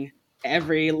analyzing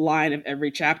every line of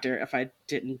every chapter if I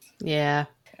didn't. Yeah.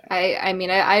 I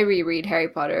mean, I reread Harry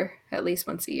Potter at least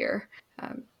once a year,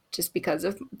 just because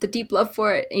of the deep love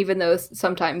for it. Even though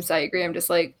sometimes I agree, I'm just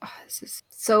like, oh, this is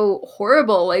so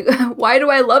horrible. Like, why do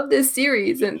I love this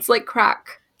series? And it's like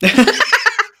crack.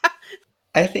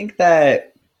 I think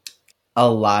that a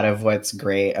lot of what's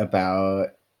great about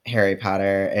Harry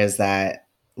Potter is that,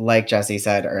 like Jessie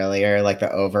said earlier, like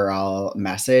the overall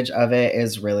message of it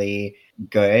is really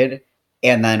good.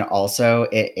 And then also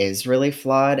it is really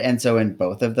flawed. And so in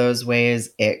both of those ways,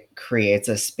 it creates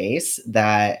a space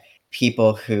that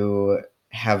people who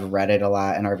have read it a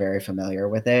lot and are very familiar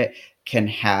with it can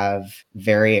have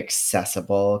very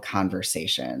accessible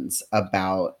conversations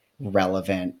about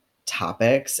relevant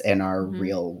topics in our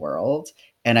real world.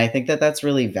 And I think that that's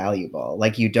really valuable.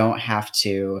 Like, you don't have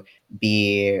to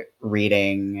be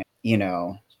reading, you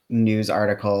know, news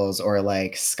articles or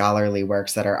like scholarly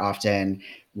works that are often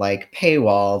like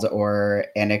paywalled or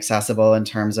inaccessible in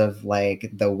terms of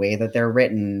like the way that they're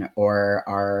written, or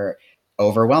are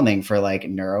overwhelming for like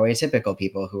neuroatypical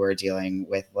people who are dealing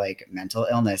with like mental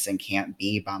illness and can't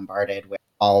be bombarded with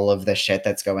all of the shit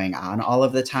that's going on all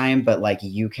of the time. But like,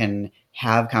 you can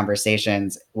have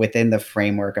conversations within the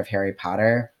framework of Harry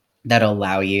Potter that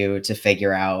allow you to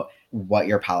figure out what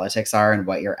your politics are and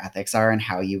what your ethics are and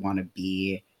how you want to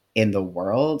be in the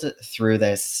world through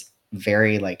this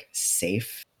very like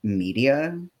safe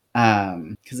media.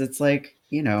 Because it's like,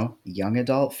 you know, young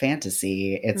adult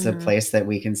fantasy. It's a place that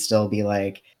we can still be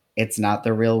like, it's not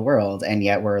the real world, and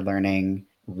yet we're learning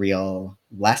real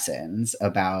lessons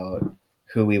about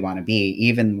who we want to be,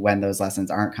 even when those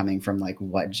lessons aren't coming from like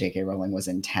what J.K. Rowling was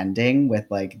intending with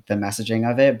like the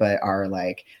messaging of it, but are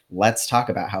like, let's talk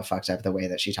about how fucked up the way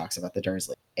that she talks about the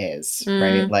Dursley is,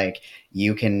 right? Like,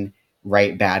 you can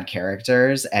write bad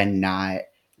characters and not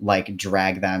like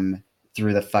drag them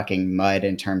through the fucking mud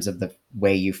in terms of the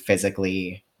way you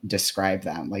physically describe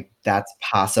them. Like, that's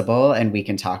possible, and we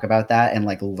can talk about that and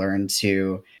like learn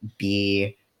to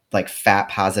be like fat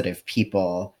positive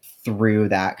people through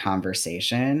that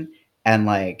conversation. And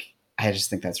like, I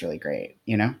just think that's really great,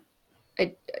 you know?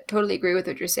 I totally agree with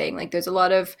what you're saying. Like, there's a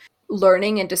lot of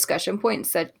learning and discussion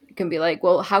points that can be like,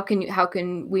 well, how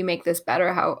can we make this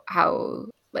better? How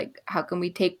can we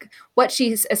take what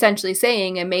she's essentially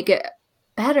saying and make it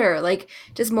better? Like,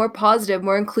 just more positive,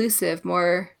 more inclusive,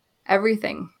 more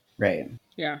everything. Right.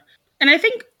 Yeah. And I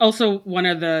think also one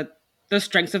of the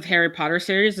strengths of Harry Potter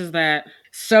series is that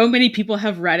so many people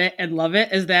have read it and love it,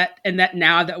 and that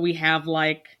now that we have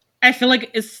like, I feel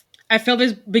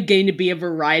there's beginning to be a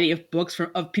variety of books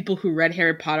of people who read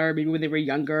Harry Potter maybe when they were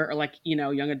younger, or like, you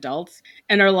know, young adults,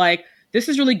 and are like, this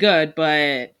is really good,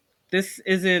 but this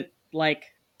isn't like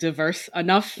diverse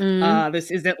enough.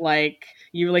 This isn't like,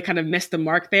 you really kind of missed the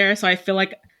mark there. So I feel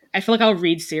like I'll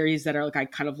read series that are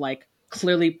like kind of like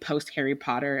clearly post Harry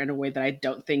Potter in a way that I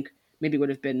don't think maybe would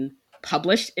have been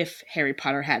published if Harry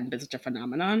Potter hadn't been such a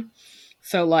phenomenon.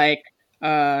 So like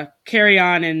Carry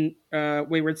On and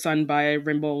Wayward Son by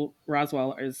Rainbow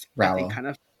Rowell is Rowell. I think kind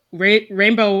of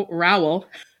Rainbow Rowell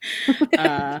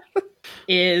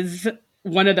is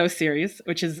one of those series,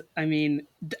 which is I mean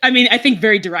I think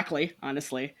very directly,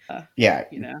 honestly. Yeah,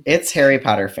 you know, it's Harry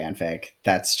Potter fanfic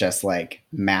that's just like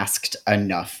masked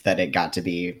enough that it got to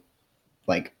be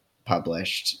like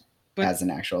published as an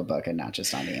actual book and not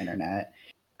just on the internet.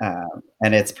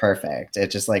 And it's perfect. It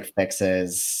just like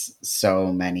fixes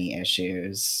so many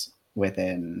issues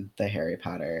within the Harry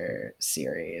Potter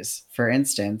series. For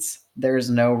instance, there's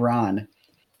no Ron.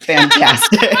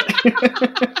 Fantastic.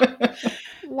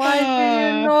 Why do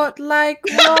you not like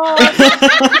Ron?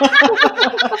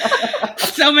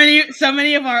 so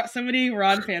many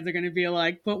Ron fans are going to be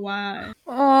like, but why?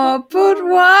 Oh, but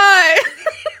why?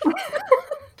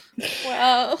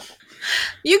 Well,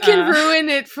 you can ruin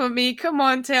it for me. Come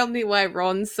on, tell me why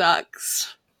Ron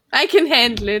sucks. I can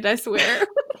handle it, I swear.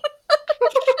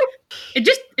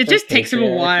 It just takes him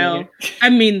a while.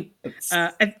 I mean,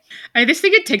 I just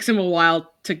think it takes him a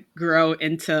while to grow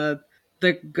into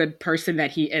the good person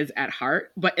that he is at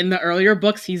heart. But in the earlier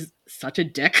books, he's such a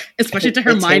dick, especially to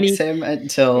Hermione. It takes him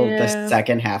until the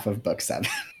second half of book 7.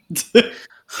 I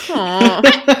feel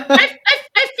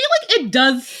like it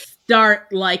does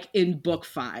start like in book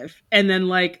 5, and then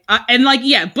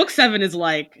book 7 is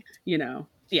like, you know,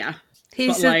 yeah.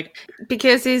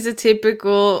 Because he's a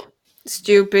typical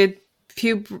stupid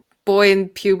boy in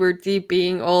puberty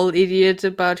being all idiot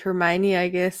about Hermione, I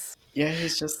guess. Yeah,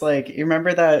 he's just like, you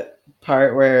remember that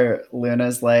part where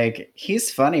Luna's like,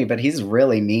 he's funny, but he's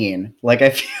really mean. Like, I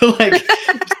feel like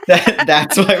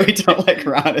that's why we don't like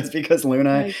Ron, is because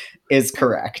Luna is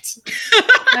correct.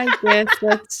 I guess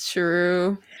that's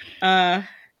true.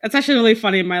 It's actually really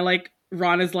funny.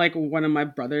 Ron is like one of my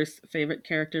brother's favorite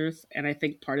characters, and I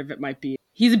think part of it might be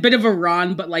he's a bit of a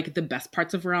Ron, but like the best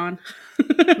parts of Ron.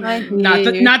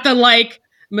 not the like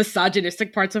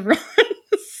misogynistic parts of Ron.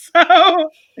 So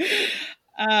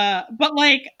but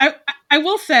like I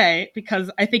will say, because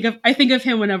I think of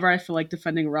him whenever I feel like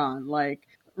defending Ron. Like,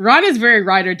 Ron is very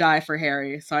ride or die for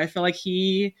Harry, so I feel like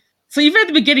so even at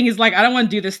the beginning he's like, I don't want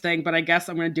to do this thing, but I guess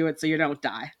I'm going to do it so you don't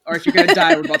die, or if you're going to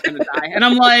die, we're both going to die. And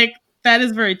I'm like, that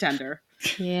is very tender.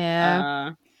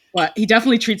 Yeah. But he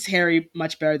definitely treats Harry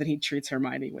much better than he treats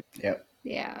Hermione. Yep.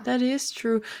 Yeah. That is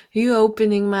true. You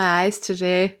opening my eyes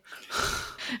today.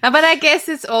 But I guess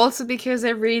it's also because I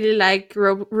really like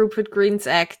Rupert Grint's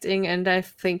acting and I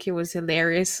think he was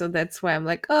hilarious. So that's why I'm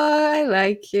like, oh, I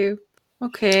like you.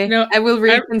 Okay. No, I will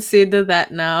reconsider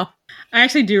that now. I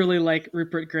actually do really like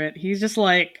Rupert Grint. He's just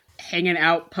like hanging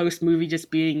out post movie,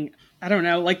 just being, I don't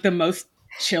know, like the most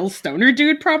chill stoner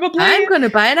dude probably. I'm going to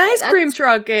buy an ice cream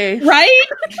truck, eh? Right?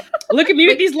 Look at me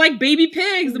with these like baby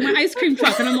pigs in my ice cream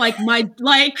truck, and I'm like,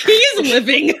 he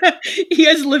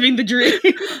is living the dream.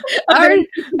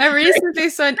 I recently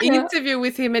saw an interview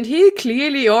with him, and he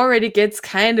clearly already gets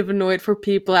kind of annoyed for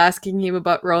people asking him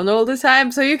about Ron all the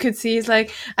time. So you could see he's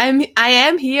like, I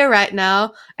am here right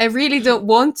now. I really don't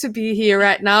want to be here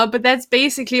right now, but that's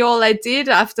basically all I did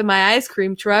after my ice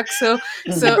cream truck. So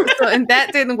and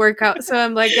that didn't work out. So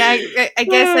I'm like, I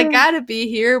guess I gotta be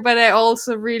here, but I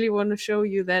also really want to show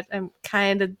you that I'm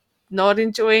kind of not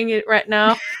enjoying it right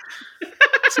now.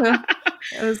 So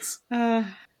it was, well,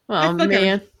 man. I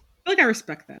feel like I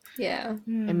respect that. Yeah.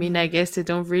 I mean, I guess they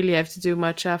don't really have to do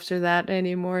much after that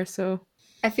anymore, so.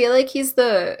 I feel like he's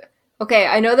okay,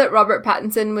 I know that Robert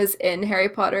Pattinson was in Harry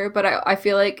Potter, but I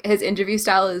feel like his interview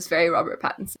style is very Robert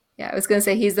Pattinson. Yeah, I was going to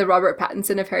say he's the Robert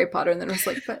Pattinson of Harry Potter, and then I was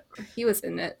like, but he was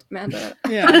in it, Amanda.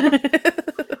 Yeah.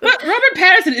 But Robert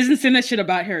Pattinson isn't saying that shit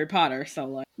about Harry Potter, so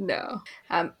like. No.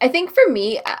 I think for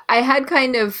me, I had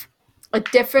kind of a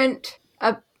different,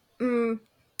 don't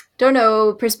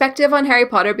know, perspective on Harry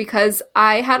Potter because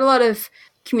I had a lot of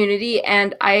community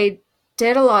and I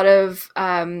did a lot of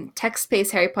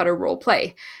text-based Harry Potter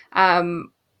roleplay.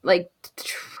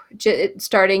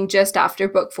 Starting just after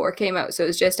book 4 came out. So it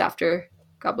was just after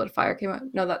Goblet of Fire came out.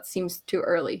 No, that seems too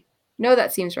early. No,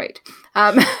 that seems right.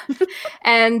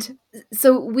 And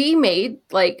so we made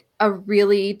like a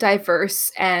really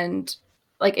diverse and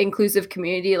like inclusive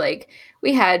community. Like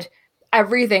we had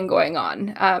everything going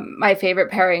on. My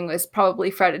favorite pairing was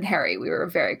probably Fred and Harry. We were a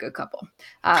very good couple.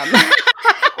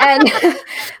 And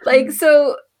like,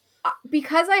 so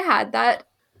because I had that,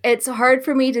 it's hard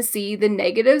for me to see the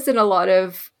negatives in a lot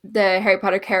of the Harry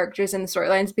Potter characters and the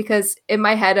storylines because in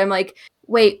my head, I'm like,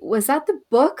 wait, was that the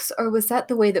books or was that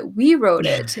the way that we wrote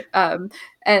it?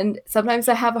 And sometimes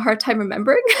I have a hard time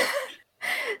remembering.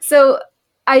 So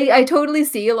I totally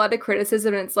see a lot of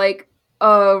criticism. And it's like,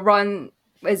 Ron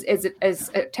is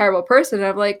a terrible person. And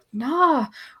I'm like, nah,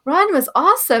 Ron was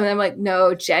awesome. And I'm like,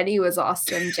 no, Jenny was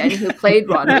awesome. Jenny, who played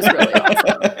Ron, was really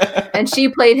awesome. And she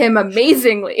played him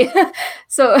amazingly.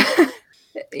 So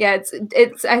yeah,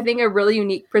 it's I think a really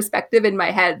unique perspective in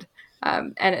my head.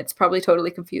 And it's probably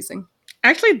totally confusing.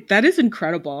 Actually, that is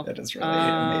incredible. That is really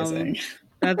amazing.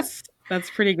 That's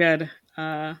pretty good.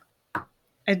 I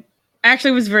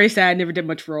actually was very sad I never did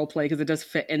much role play because it does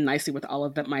fit in nicely with all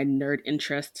of my nerd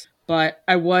interests. But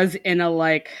I was in a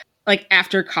like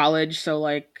after college, so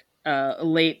like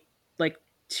late like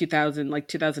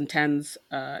 2010s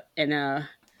in a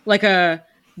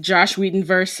Josh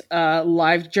Whedonverse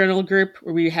live journal group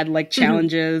where we had like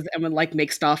challenges and would like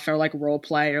make stuff or like role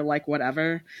play or like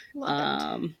whatever.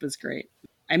 It was great.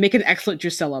 I make an excellent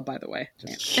Drusilla, by the way.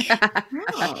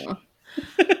 Oh.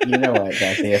 You know what,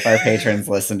 Jessie? If our patrons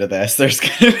listen to this, there's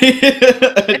going to be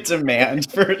a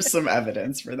demand for some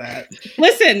evidence for that.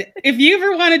 Listen, if you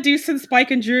ever want to do some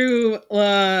Spike and Drew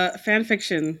fan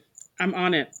fiction, I'm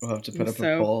on it. We'll have to put up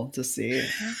a poll to see.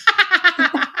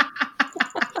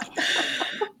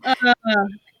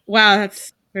 Wow,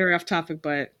 that's very off topic,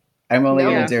 but I'm only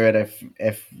going to do it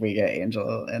if we get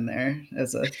Angel in there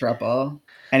as a throuple.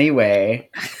 Anyway.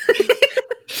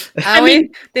 I mean,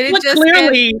 did it just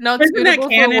clearly, get not suitable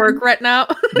for work right now?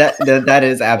 that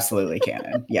is absolutely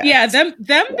canon. Yeah. Yeah, them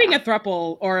being a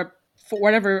throuple or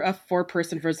whatever a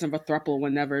 4-person version of a throuple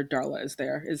whenever Darla is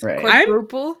there is right.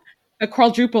 Quadruple? A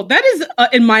quadruple. That is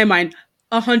in my mind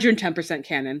 110%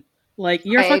 canon. Like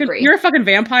you're a fucking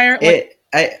vampire. Like,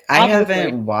 I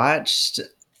haven't watched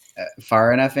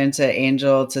far enough into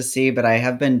Angel to see, but I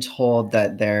have been told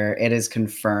that it is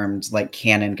confirmed, like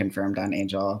canon confirmed on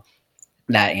Angel,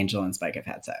 that Angel and Spike have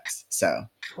had sex. So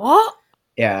what?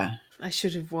 Yeah, I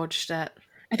should have watched that.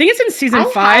 I think it's in season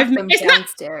 5. It's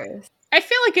downstairs. I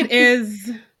feel like it is.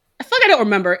 I feel like I don't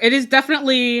remember. It is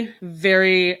definitely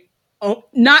very.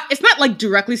 It's not like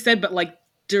directly said, but like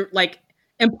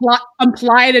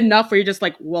implied enough where you're just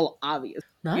like, well, obvious.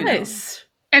 Nice. You know?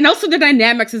 And also the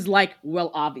dynamics is like,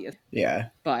 well, obvious. Yeah.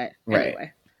 But right.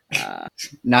 Anyway.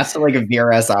 Not to like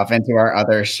veer us off into our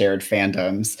other shared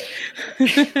fandoms.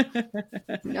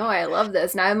 No, I love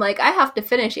this. Now I'm like, I have to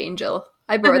finish Angel.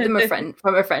 I borrowed them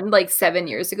from a friend like 7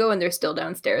 years ago, and they're still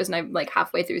downstairs, and I'm like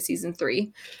halfway through season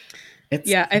 3.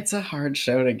 It's a hard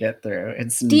show to get through.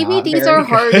 It's not DVDs very are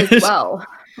hard good. as well.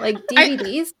 Like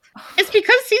DVDs. It's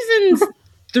because seasons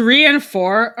 3 and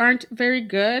 4 aren't very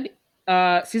good.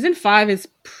 Season 5 is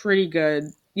pretty good.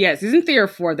 Yeah, season 3 or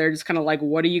 4, they're just kind of like,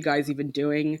 what are you guys even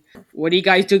doing? What are you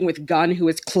guys doing with Gunn, who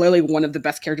is clearly one of the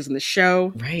best characters in the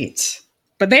show? Right.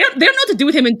 But they don't know what to do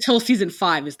with him until season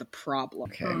 5 is the problem.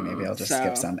 Okay, maybe I'll just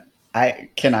skip some.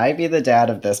 Can I be the dad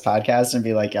of this podcast and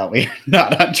be like, yeah, we're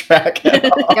not on track at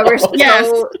all. Yeah,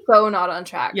 we're so not on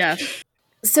track. Yes.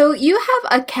 So you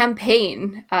have a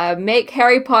campaign, Make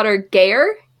Harry Potter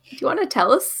Gayer. Do you want to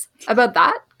tell us about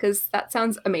that? Because that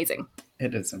sounds amazing.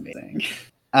 It is amazing.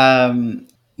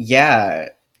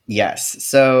 Yes.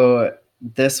 So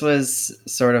this was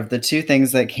sort of the two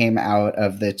things that came out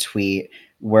of the tweet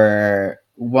were,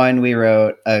 one, we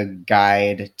wrote a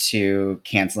guide to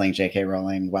canceling J.K.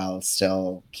 Rowling while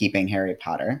still keeping Harry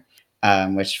Potter,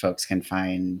 which folks can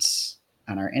find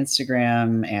on our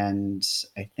Instagram and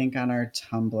I think on our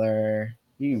Tumblr.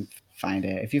 You can find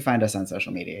it. If you find us on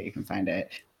social media, you can find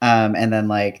it. And then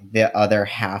like the other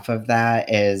half of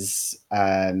that is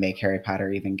Make Harry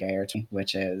Potter Even Gayer,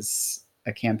 which is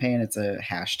a campaign. It's a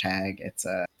hashtag. It's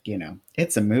a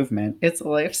movement. It's a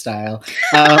lifestyle.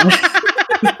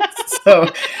 So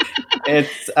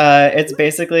it's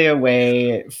basically a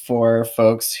way for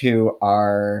folks who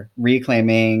are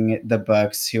reclaiming the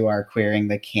books, who are queering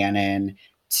the canon,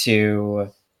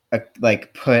 to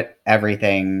like put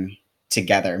everything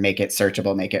together, make it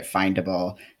searchable, make it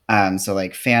findable. So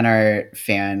like fan art,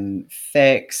 fan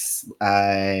fics,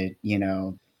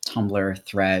 Tumblr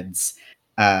threads.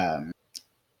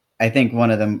 I think one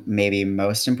of the maybe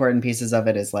most important pieces of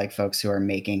it is like folks who are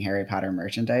making Harry Potter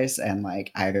merchandise, and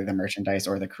like either the merchandise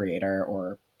or the creator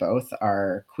or both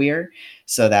are queer,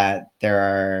 so that there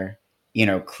are,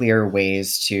 clear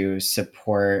ways to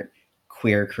support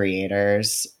queer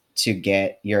creators to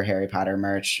get your Harry Potter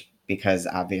merch, because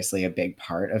obviously a big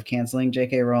part of canceling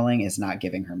J.K. Rowling is not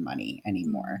giving her money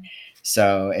anymore.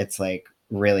 So it's like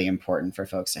really important for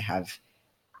folks to have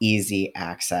easy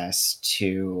access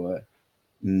to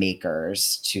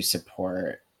makers to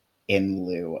support in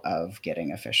lieu of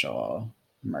getting official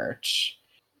merch.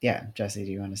 Yeah, Jessie,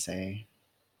 do you want to say?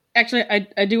 Actually, I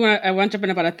want to jump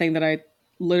in about a thing that I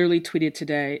literally tweeted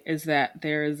today, is that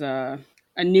there's a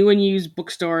new and used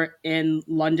bookstore in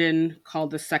London called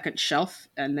The Second Shelf,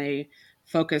 and they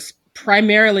focus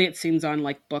primarily, it seems, on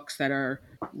like books that are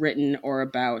written or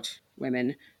about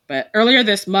women. But earlier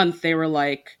this month, they were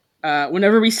like,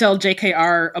 whenever we sell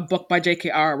JKR, a book by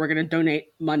JKR, we're going to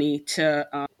donate money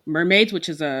to Mermaids, which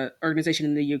is an organization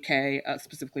in the UK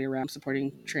specifically around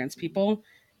supporting trans people.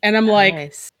 And I'm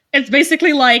like, It's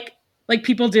basically like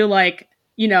people do like,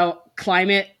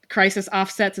 climate crisis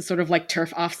offsets. It's sort of like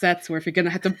turf offsets, where if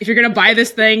you're gonna buy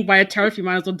this thing, buy a turf, you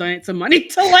might as well donate some money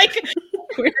to like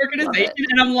queer organization.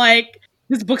 And I'm like,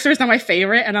 this bookstore is not my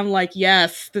favorite. And I'm like,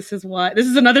 yes,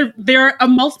 there are a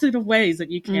multitude of ways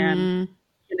that you can,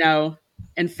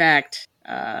 in fact,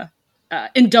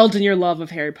 indulge in your love of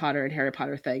Harry Potter and Harry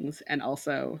Potter things, and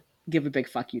also give a big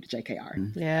fuck you to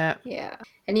JKR. Yeah.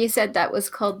 And you said that was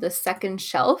called The Second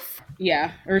Shelf?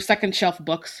 Yeah, or Second Shelf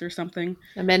Books or something.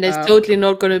 Amanda's totally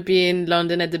not going to be in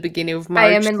London at the beginning of March.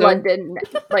 I am in London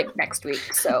like next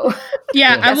week, so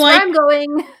yeah, that's where I'm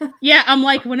going. Yeah, I'm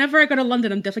like, whenever I go to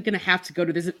London, I'm definitely going to have to go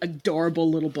to this adorable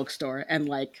little bookstore and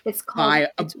like it's called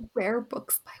it's Rare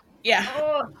Books by Yeah.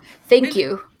 Oh, thank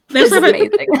you. This is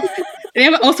amazing. They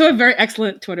have also a very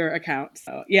excellent Twitter account.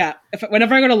 So yeah,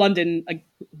 whenever I go to London, like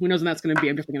who knows when that's going to be?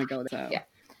 I'm definitely going to go there. So,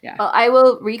 yeah. Well, I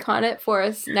will recon it for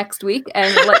us next week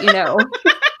and let you know.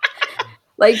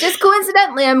 Like just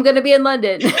coincidentally, I'm going to be in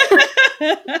London.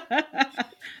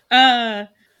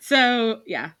 So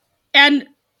yeah, and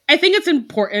I think it's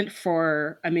important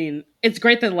it's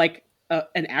great that like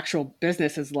an actual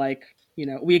business is like,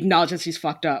 we acknowledge that she's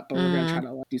fucked up, but we're going to try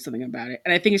to do something about it.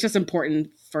 And I think it's just important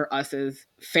for us as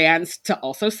fans to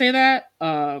also say that,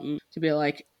 to be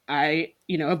like,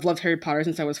 I've loved Harry Potter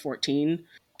since I was 14,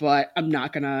 but I'm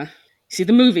not going to see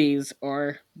the movies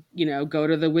or, go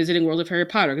to the Wizarding World of Harry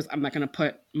Potter because I'm not going to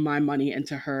put my money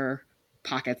into her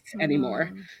pockets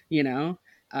anymore,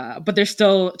 but there's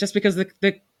still, just because the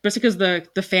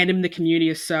fandom, the community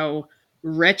is so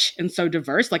rich and so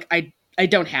diverse, like I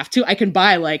don't have to. I can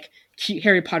buy like cute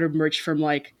Harry Potter merch from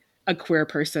like a queer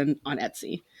person on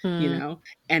Etsy, and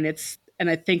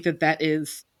I think that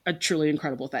is a truly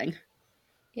incredible thing.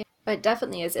 Yeah, it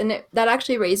definitely is. And that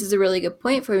actually raises a really good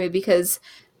point for me, because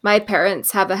my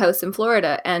parents have a house in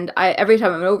Florida, and every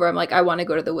time I'm over, I'm like, I want to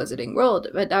go to the Wizarding World.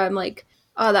 But now I'm like,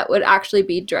 oh, that would actually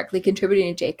be directly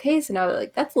contributing to JK. So now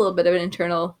like that's a little bit of an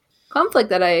internal conflict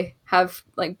that I have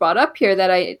like brought up here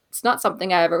that it's not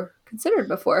something I ever considered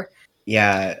before.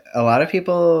 Yeah, a lot of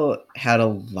people had a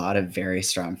lot of very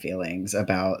strong feelings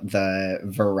about the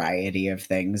variety of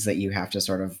things that you have to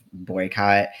sort of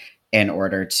boycott in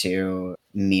order to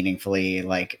meaningfully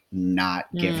like not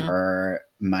give her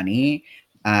money.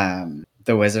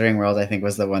 The Wizarding World, I think,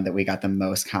 was the one that we got the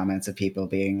most comments of people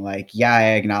being like, yeah, I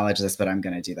acknowledge this, but I'm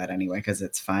going to do that anyway because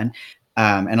it's fun.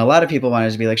 And a lot of people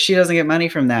wanted to be like, she doesn't get money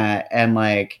from that. And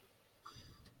like,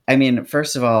 I mean,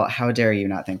 first of all, how dare you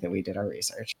not think that we did our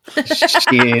research?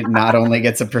 She not only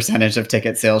gets a percentage of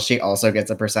ticket sales, she also gets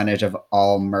a percentage of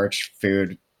all merch,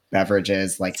 food,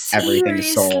 beverages, like everything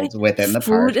sold within the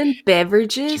park. Food and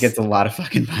beverages? She gets a lot of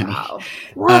fucking money. Wow.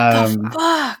 What the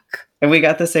fuck? And we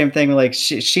got the same thing. Like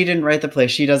she didn't write the play.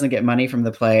 She doesn't get money from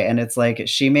the play. And it's like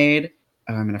she made,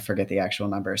 I'm going to forget the actual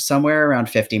number, somewhere around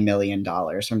 $50 million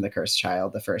from The Cursed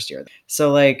Child the first year.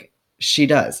 So like, she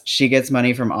does. She gets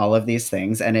money from all of these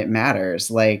things, and it matters.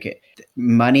 Like,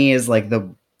 money is like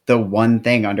the one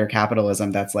thing under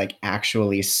capitalism that's like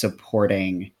actually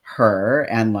supporting her,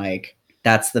 and like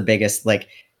that's the biggest. Like,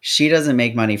 she doesn't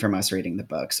make money from us reading the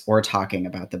books or talking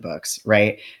about the books,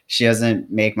 right? She doesn't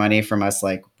make money from us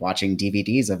like watching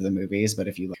DVDs of the movies, but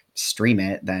if you like, stream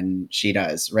it, then she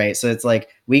does, right? So it's like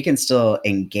we can still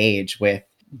engage with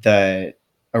the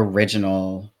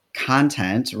original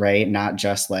content, right? Not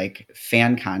just like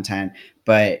fan content,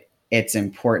 but it's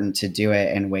important to do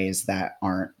it in ways that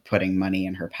aren't putting money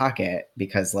in her pocket,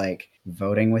 because like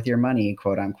voting with your money,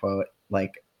 quote unquote,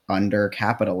 like under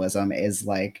capitalism is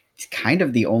like kind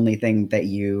of the only thing that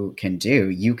you can do.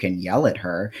 You can yell at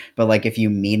her, but like if you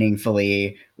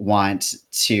meaningfully want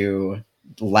to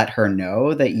let her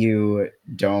know that you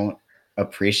don't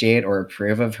appreciate or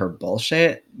approve of her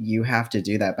bullshit, you have to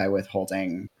do that by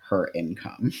withholding her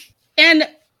income. And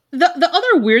the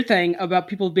other weird thing about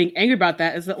people being angry about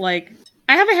that is that, like,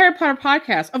 I have a Harry Potter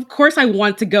podcast. Of course I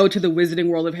want to go to the Wizarding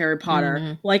World of Harry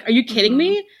Potter. Like, are you kidding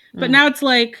me? But now it's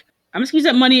like, I'm just gonna use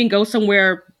that money and go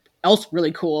somewhere else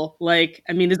really cool. Like,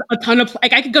 I mean, there's a ton of,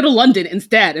 like, I could go to London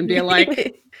instead and be like,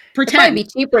 pretend. It'd probably be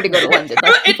cheaper to go to London.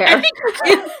 Let's be fair.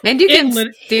 And you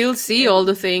can still see all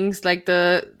the things like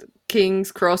the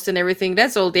King's Cross and everything.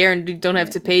 That's all there, and you don't have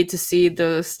to pay to see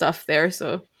the stuff there.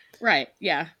 So right,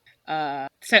 yeah.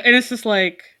 So, and it's just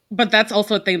like, but that's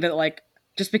also a thing that like,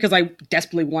 just because I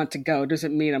desperately want to go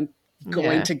doesn't mean I'm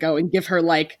going to go and give her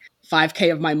like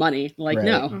 $5,000 of my money. Like, right.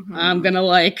 No, I'm gonna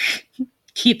like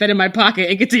keep it in my pocket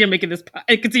and continue making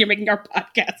our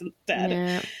podcast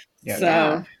instead. Yeah.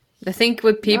 So I think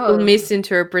what people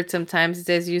misinterpret sometimes is,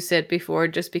 as you said before,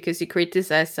 just because you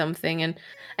criticize something. And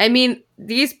I mean,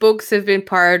 these books have been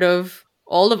part of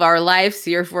all of our lives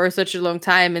here for such a long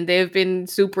time, and they've been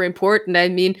super important. I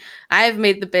mean, I've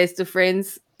made the best of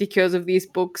friends because of these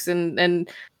books, and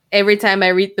every time I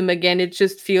read them again, it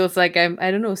just feels like I'm,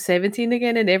 I don't know, 17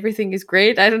 again, and everything is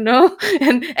great. I don't know.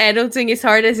 And adulting is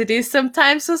hard as it is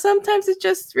sometimes. So sometimes it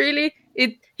just really,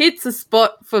 it hits a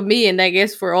spot for me, and I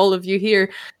guess for all of you here.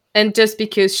 And just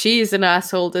because she is an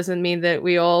asshole doesn't mean that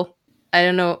we all, I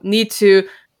don't know, need to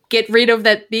get rid of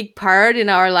that big part in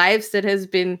our lives that has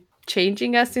been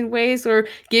changing us in ways or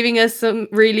giving us some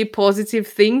really positive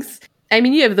things. I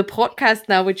mean, you have the podcast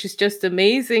now, which is just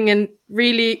amazing, and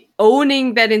really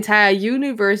owning that entire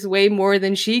universe way more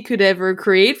than she could ever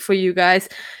create for you guys.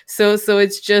 So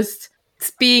it's just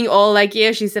being all like,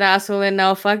 yeah, she's an asshole and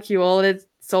now fuck you all.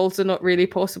 It's also not really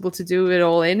possible to do it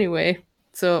all anyway.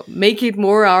 So make it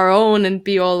more our own and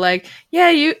be all like,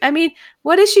 yeah, I mean,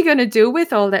 what is she going to do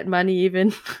with all that money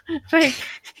even? Like,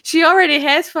 she already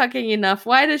has fucking enough.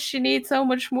 Why does she need so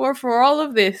much more for all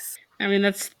of this? I mean,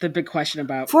 that's the big question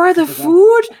about. For the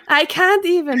food? I can't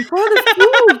even. For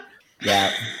the food.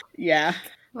 Yeah.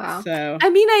 Wow. So I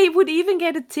mean, I would even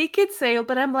get a ticket sale,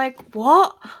 but I'm like,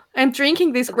 what? I'm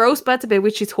drinking this gross butterbeer,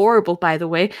 which is horrible, by the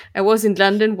way. I was in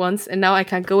London once, and now I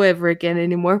can't go ever again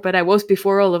anymore, but I was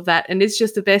before all of that, and it's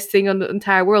just the best thing on the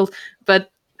entire world. But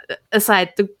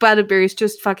aside, the butterbeer is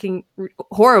just fucking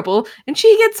horrible, and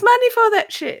she gets money for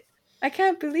that shit. I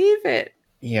can't believe it.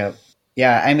 Yeah.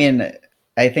 Yeah, I mean,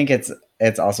 I think it's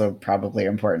also probably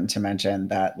important to mention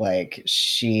that like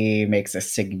she makes a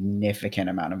significant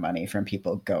amount of money from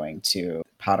people going to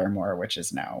Pottermore, which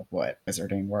is now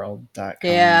wizardingworld.com.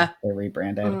 Yeah. They're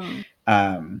rebranded.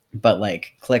 But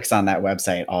like clicks on that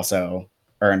website also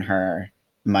earn her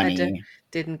money. I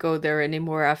didn't go there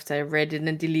anymore after I read it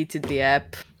and deleted the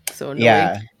app. So annoying.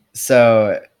 Yeah.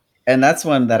 So, and that's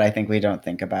one that I think we don't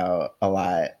think about a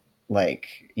lot. Like,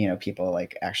 you know, people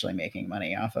like actually making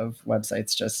money off of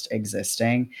websites just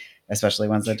existing, especially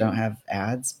ones that don't have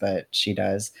ads, but she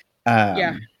does.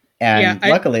 And Yeah,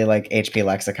 luckily, like HP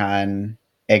Lexicon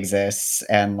exists,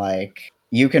 and like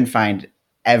you can find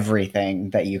everything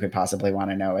that you could possibly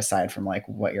want to know aside from like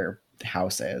what your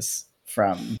house is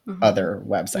from other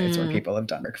websites where people have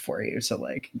done work for you to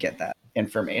like get that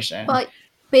information. Well,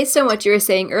 based on what you were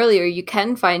saying earlier, you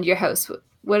can find your house.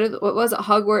 What was it?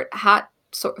 Hogwarts hat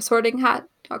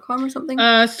sortinghat.com or something?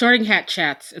 Sorting Hat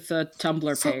Chats. It's a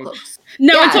Tumblr So page. close.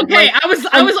 No, Yeah, it's okay. like,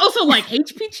 I was also like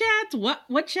HP Chats.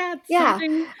 What chats? Yeah.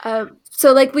 Something?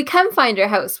 So like we can find your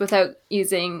house without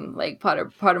using like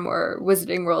Pottermore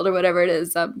Wizarding World or whatever it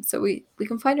is. So we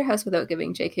can find your house without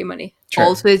giving JK money. True.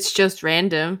 Also, it's just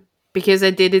random because I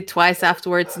did it twice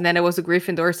afterwards, and then I was a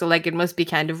Gryffindor, so like it must be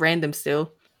kind of random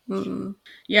still.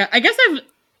 Yeah, I guess I've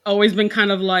always been kind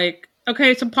of like,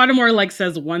 okay, so Pottermore like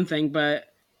says one thing, but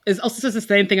it also says the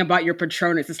same thing about your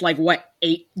Patronus. It's like, what,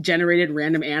 8 generated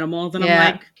random animals? And Yeah.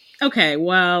 I'm like, okay,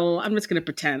 well, I'm just going to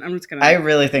pretend. I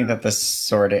really think that the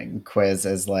sorting quiz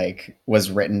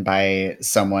was written by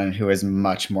someone who is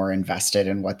much more invested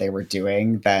in what they were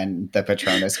doing than the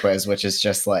Patronus quiz, which is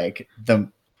just like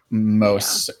the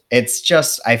most, it's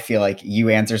just, I feel like you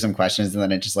answer some questions and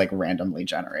then it just like randomly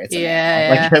generates an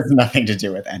animal. Like it has nothing to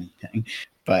do with anything.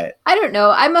 But I don't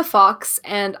know. I'm a fox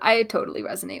and I totally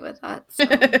resonate with that. So.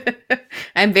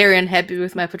 I'm very unhappy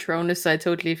with my Patronus, so I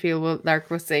totally feel what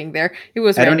Lark was saying there. It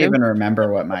was I random. don't even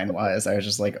remember what mine was. I was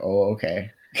just like, oh,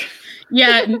 okay.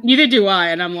 Yeah, neither do I.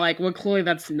 And I'm like, well, clearly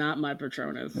that's not my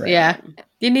Patronus. Right. Yeah.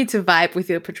 You need to vibe with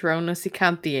your Patronus. It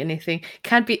can't be anything.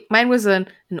 Can't be. Mine was an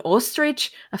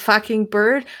ostrich, a fucking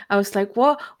bird. I was like,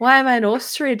 what? Why am I an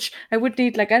ostrich? I would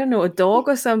need like, I don't know, a dog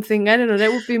or something. I don't know.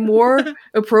 That would be more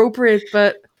appropriate,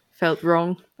 but felt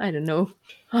wrong. I don't know.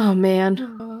 Oh,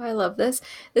 man. Oh, I love this.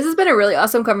 This has been a really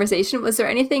awesome conversation. Was there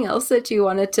anything else that you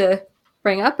wanted to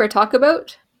bring up or talk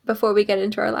about before we get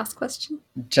into our last question?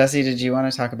 Jessie, did you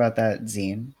want to talk about that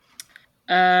zine?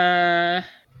 I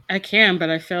can,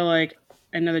 but I feel like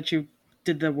I know that you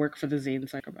did the work for the zine,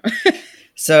 so I talk about it.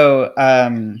 So,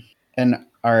 an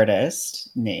artist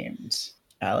named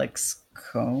Alex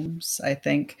Combs, I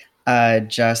think,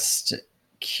 just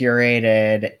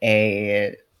curated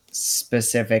a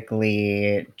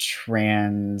specifically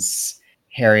trans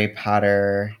Harry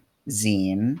Potter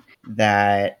zine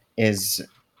that is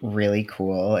really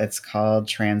cool. It's called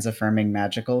Trans Affirming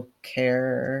Magical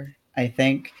Care, I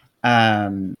think.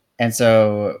 And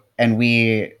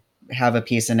we have a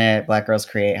piece in it. Black Girls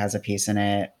Create has a piece in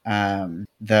it.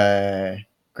 The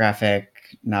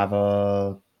graphic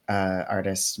novel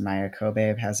artist Maya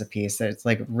Kobabe has a piece. It's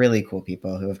like really cool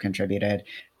people who have contributed.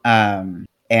 And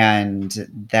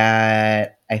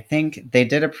that, I think they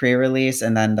did a pre-release,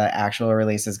 and then the actual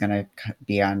release is going to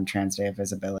be on Trans Day of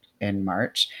Visibility in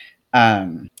March.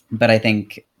 But I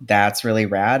think that's really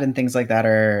rad, and things like that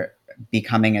are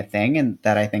becoming a thing, and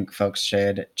that I think folks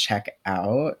should check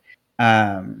out.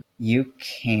 You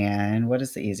can, what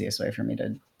is the easiest way for me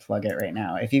to plug it right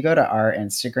now? If you go to our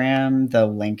Instagram, the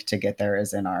link to get there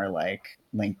is in our like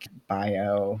link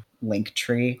bio link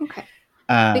tree. Okay.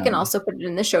 We can also put it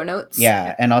in the show notes.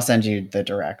 Yeah, and I'll send you the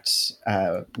direct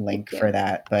link for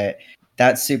that. But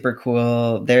that's super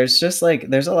cool. There's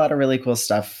a lot of really cool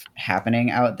stuff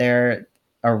happening out there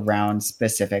around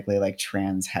specifically like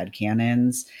trans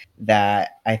headcanons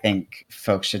that I think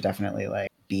folks should definitely like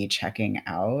be checking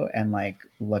out and like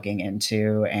looking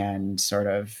into and sort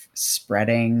of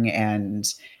spreading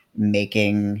and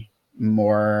making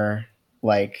more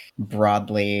like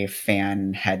broadly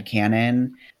fan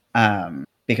headcanon.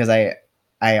 Because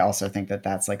I also think that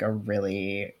that's like a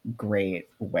really great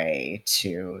way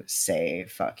to say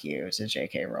fuck you to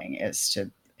J.K. Rowling, is to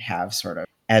have sort of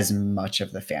as much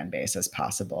of the fan base as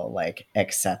possible, like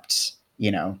accept,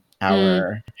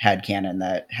 our headcanon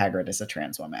that Hagrid is a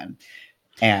trans woman.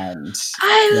 And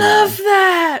I love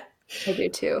that. I do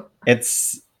too.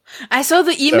 I saw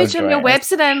the image on your joyous.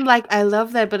 website and I'm like, I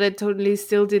love that, but I totally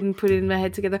still didn't put it in my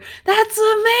head together. That's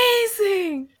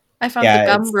amazing. I found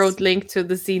the Gumroad link to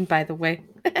the zine, by the way.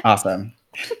 Awesome.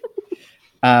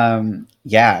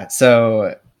 Yeah.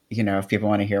 So, if people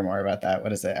want to hear more about that,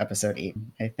 what is it? Episode 8,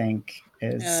 I think,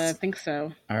 is I think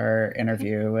so. Our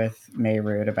interview with May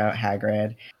Rood about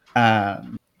Hagrid.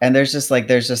 And there's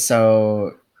just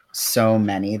so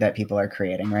many that people are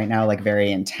creating right now, like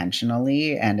very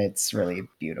intentionally, and it's really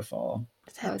beautiful.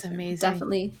 That's amazing.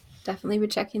 Definitely be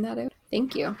checking that out.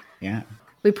 Thank you. Yeah.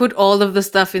 We put all of the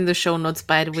stuff in the show notes,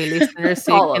 by the way, listeners,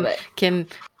 so All you of it. can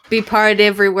be part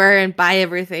everywhere and buy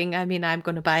everything. I mean, I'm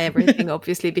going to buy everything,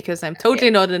 obviously, because I'm totally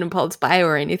not an impulse buy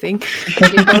or anything.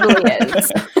 It totally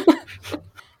is.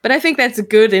 But I think that's a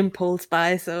good impulse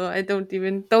buy, so I don't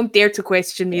dare to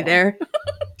question me there.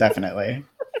 Definitely.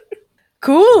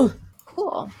 Cool.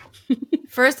 Cool.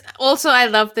 First, also, I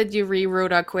love that you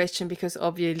rewrote our question because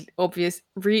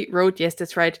rewrote. Yes,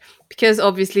 that's right. Because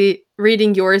obviously,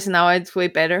 reading yours now, it's way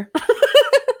better.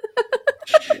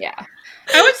 Yeah.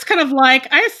 I was kind of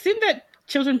like, I assume that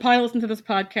children probably listen to this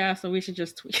podcast, so we should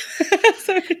just tweet.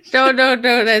 No,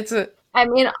 that's it. I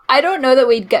mean, I don't know that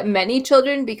we'd get many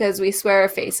children because we swear our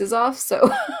faces off, so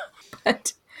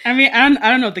but I mean, I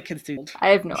don't know what the kids do. I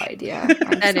have no idea.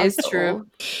 That is true.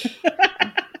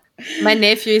 My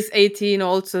nephew is 18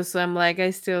 also, so I'm like, I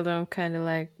still don't kind of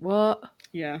like, what?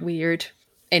 Yeah. Weird.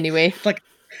 Anyway. Like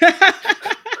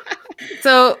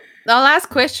So our last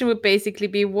question would basically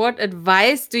be, what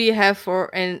advice do you have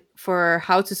for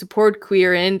how to support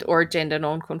queer and or gender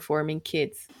non-conforming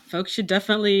kids? Folks should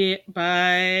definitely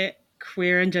buy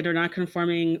queer and gender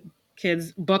non-conforming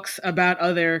kids books about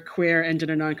other queer and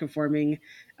gender non-conforming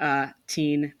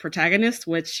teen protagonists,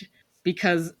 which,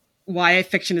 because YA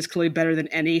fiction is clearly better than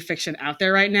any fiction out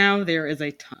there right now, there is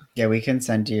a ton. Yeah, we can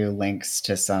send you links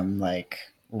to some like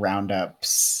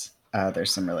roundups.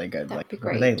 There's some really good, That'd be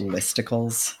what are they, great.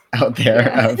 listicles out there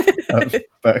of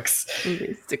books.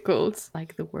 Listicles,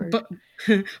 like the word.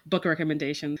 Book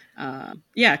recommendations.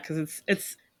 Yeah, because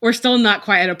it's we're still not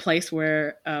quite at a place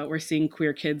where we're seeing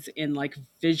queer kids in like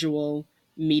visual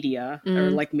media or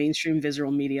like mainstream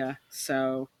visual media.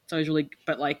 So it's always really,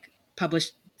 but like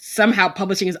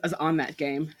publishing is on that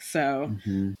game. So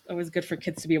it's always good for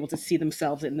kids to be able to see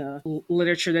themselves in the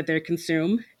literature that they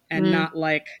consume and not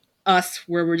like us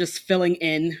where we're just filling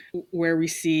in where we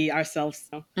see ourselves.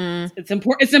 So it's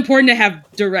important to have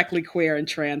directly queer and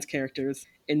trans characters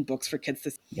in books for kids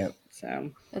to see. Yep. So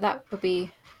That would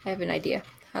be, I have an idea.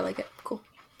 I like it. Cool.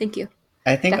 Thank you.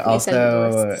 I think Definitely send me the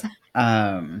also lists.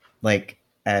 like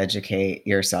educate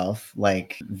yourself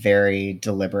like very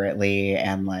deliberately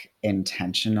and like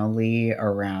intentionally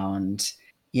around,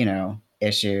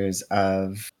 issues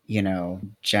of,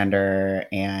 gender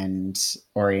and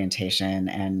orientation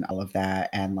and all of that,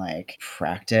 and like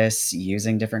practice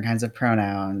using different kinds of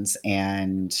pronouns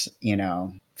and,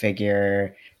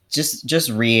 figure just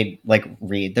read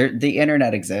the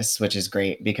internet exists, which is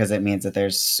great because it means that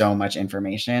there's so much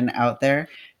information out there.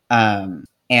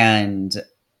 And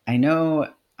I know,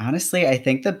 honestly, I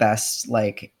think the best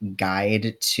like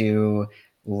guide to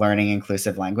learning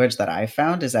inclusive language that I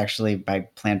found is actually by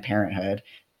Planned Parenthood.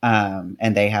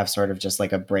 And they have sort of just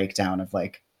like a breakdown of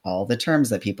like all the terms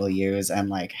that people use and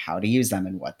like how to use them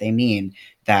and what they mean,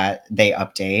 that they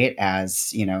update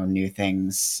as, new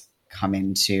things come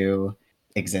into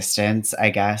existence, I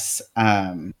guess.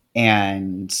 And,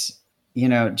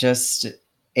 just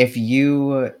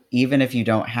even if you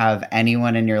don't have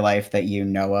anyone in your life that you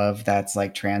know of that's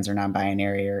like trans or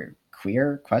non-binary or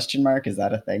queer ? Is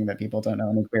that a thing that people don't know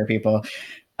any queer people?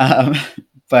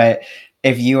 But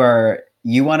if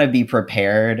you want to be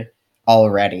prepared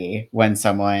already when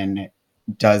someone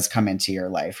does come into your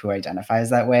life who identifies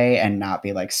that way, and not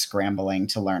be like scrambling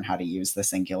to learn how to use the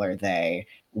singular they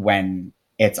when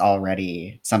it's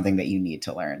already something that you need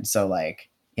to learn. So like,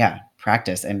 yeah,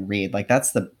 practice and read. Like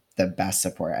that's the best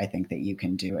support I think that you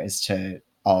can do, is to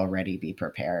already be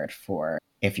prepared for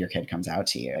if your kid comes out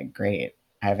to you. Like, great.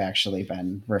 I've actually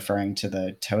been referring to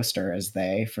the toaster as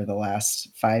they for the last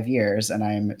 5 years, and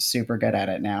I'm super good at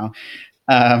it now.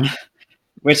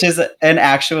 Which is an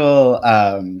actual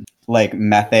like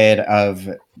method of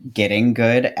getting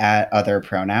good at other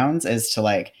pronouns, is to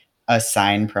like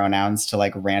assign pronouns to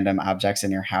like random objects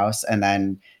in your house, and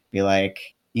then be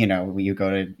like, you go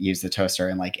to use the toaster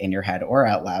and like in your head or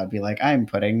out loud be like, I'm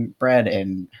putting bread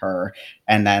in her.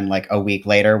 And then like a week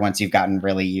later, once you've gotten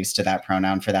really used to that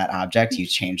pronoun for that object, you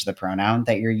change the pronoun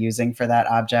that you're using for that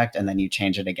object, and then you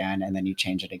change it again, and then you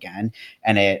change it again.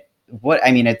 And it's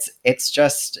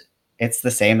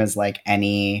the same as like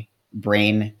any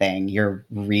brain thing. You're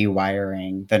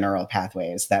rewiring the neural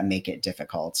pathways that make it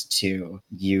difficult to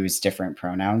use different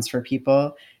pronouns for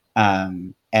people.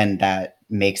 And that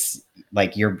makes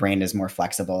like your brain is more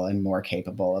flexible and more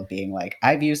capable of being like,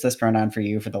 I've used this pronoun for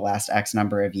you for the last X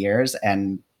number of years,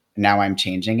 and now I'm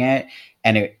changing it.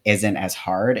 And it isn't as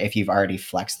hard if you've already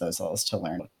flexed those muscles to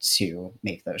learn to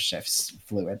make those shifts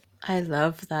fluid. I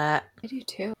love that. I do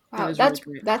too. That Wow, was that's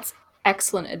really great. that's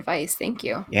excellent advice. Thank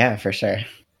you. Yeah, for sure.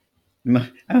 I'm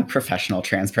a professional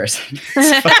trans person.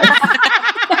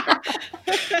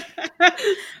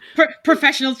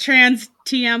 Professional trans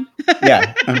TM.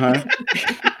 Yeah.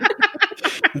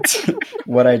 That's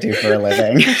what I do for a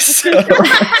living. So.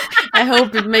 I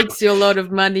hope it makes you a lot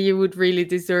of money. You would really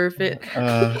deserve it.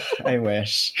 I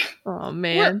wish. Oh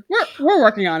man, We're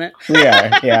working on it. We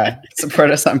are. Yeah.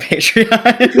 Support us on Patreon.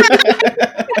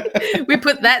 We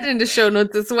put that in the show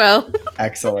notes as well.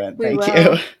 Excellent. We Thank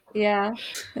will. you. Yeah,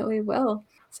 no, we will.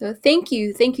 So thank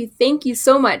you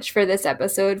so much for this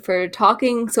episode, for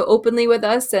talking so openly with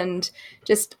us, and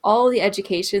just all the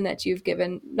education that you've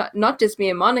given, not just me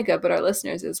and Monica, but our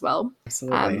listeners as well.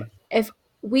 Absolutely. If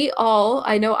we all,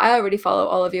 I know I already follow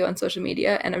all of you on social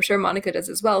media, and I'm sure Monica does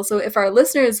as well. So if our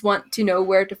listeners want to know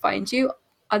where to find you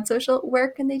on social, where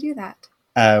can they do that?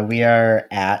 We are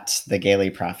at The Gaily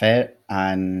Prophet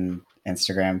on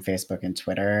Instagram, Facebook, and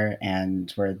Twitter,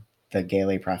 and we're the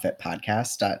Gaily Prophet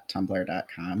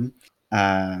podcast.tumblr.com.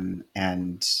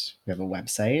 And we have a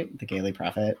website,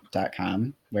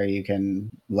 thegailyprophet.com, where you can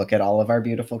look at all of our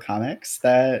beautiful comics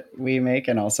that we make.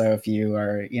 And also, if you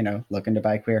are, looking to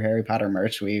buy queer Harry Potter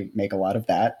merch, we make a lot of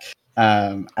that.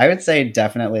 I would say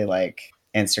definitely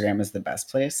Instagram is the best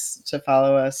place to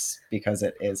follow us because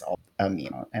it is all a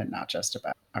meme and not just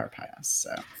about our past.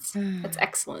 So That's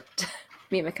excellent.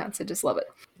 Meme accounts, I just love it.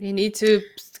 You need to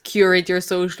curate your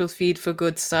social feed for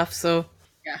good stuff. So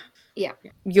Yeah.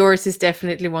 yours is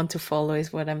definitely one to follow,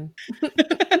 is what I'm.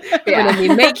 Yeah. What I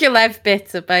mean, make your life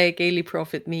better by Gaily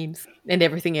Prophet memes and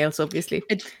everything else, obviously.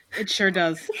 It sure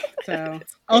does. So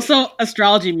also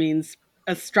astrology memes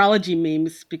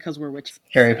because we're witches.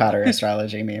 Harry Potter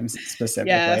astrology memes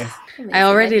specifically. Yes. Amazing. I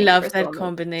already think love first that of all,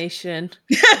 combination.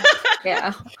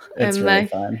 Yeah. It's I'm really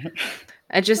like- fun.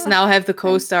 I just now have the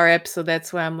co-star app, so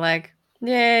that's why I'm like,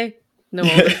 yay. Know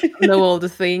all the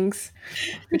things,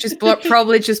 which is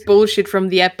probably just bullshit from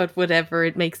the app, but whatever,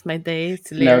 it makes my day.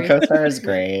 It's No, hilarious. CoStar is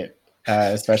great,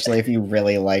 especially if you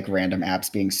really like random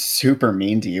apps being super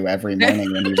mean to you every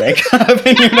morning when you wake up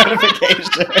in your notifications.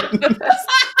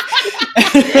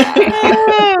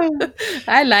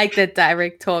 I like that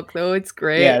direct talk, though. It's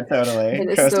great. Yeah, totally. It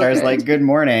is so CoStar is good. like, good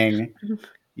morning.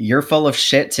 You're full of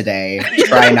shit today.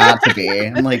 Try not to be.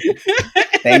 I'm like,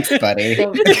 thanks, buddy.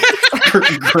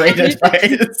 Great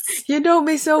advice. You know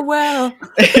me so well.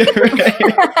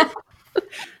 Right.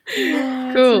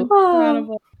 Cool.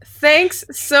 Incredible. Thanks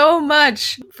so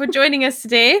much for joining us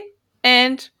today.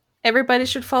 And everybody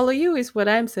should follow you, is what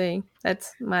I'm saying.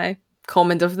 That's my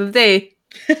comment of the day.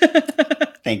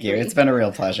 Thank you. It's been a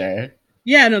real pleasure.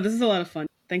 Yeah, no, this is a lot of fun.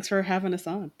 Thanks for having us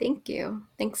on. Thank you.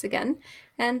 Thanks again.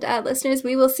 And listeners,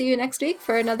 we will see you next week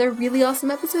for another really awesome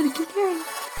episode of Geek Herring.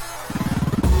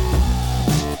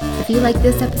 If you like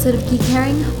this episode of Geek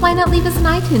Herring, why not leave us an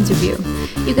iTunes review?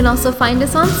 You can also find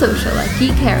us on social at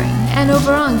Geek Herring and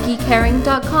over on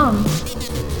geekherring.com.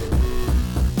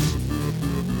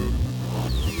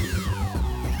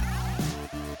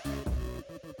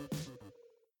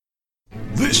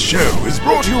 This show is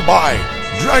brought to you by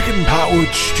Dragon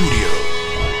Powered Studio.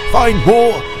 Find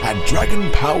more at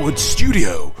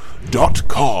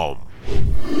dragonpoweredstudio.com.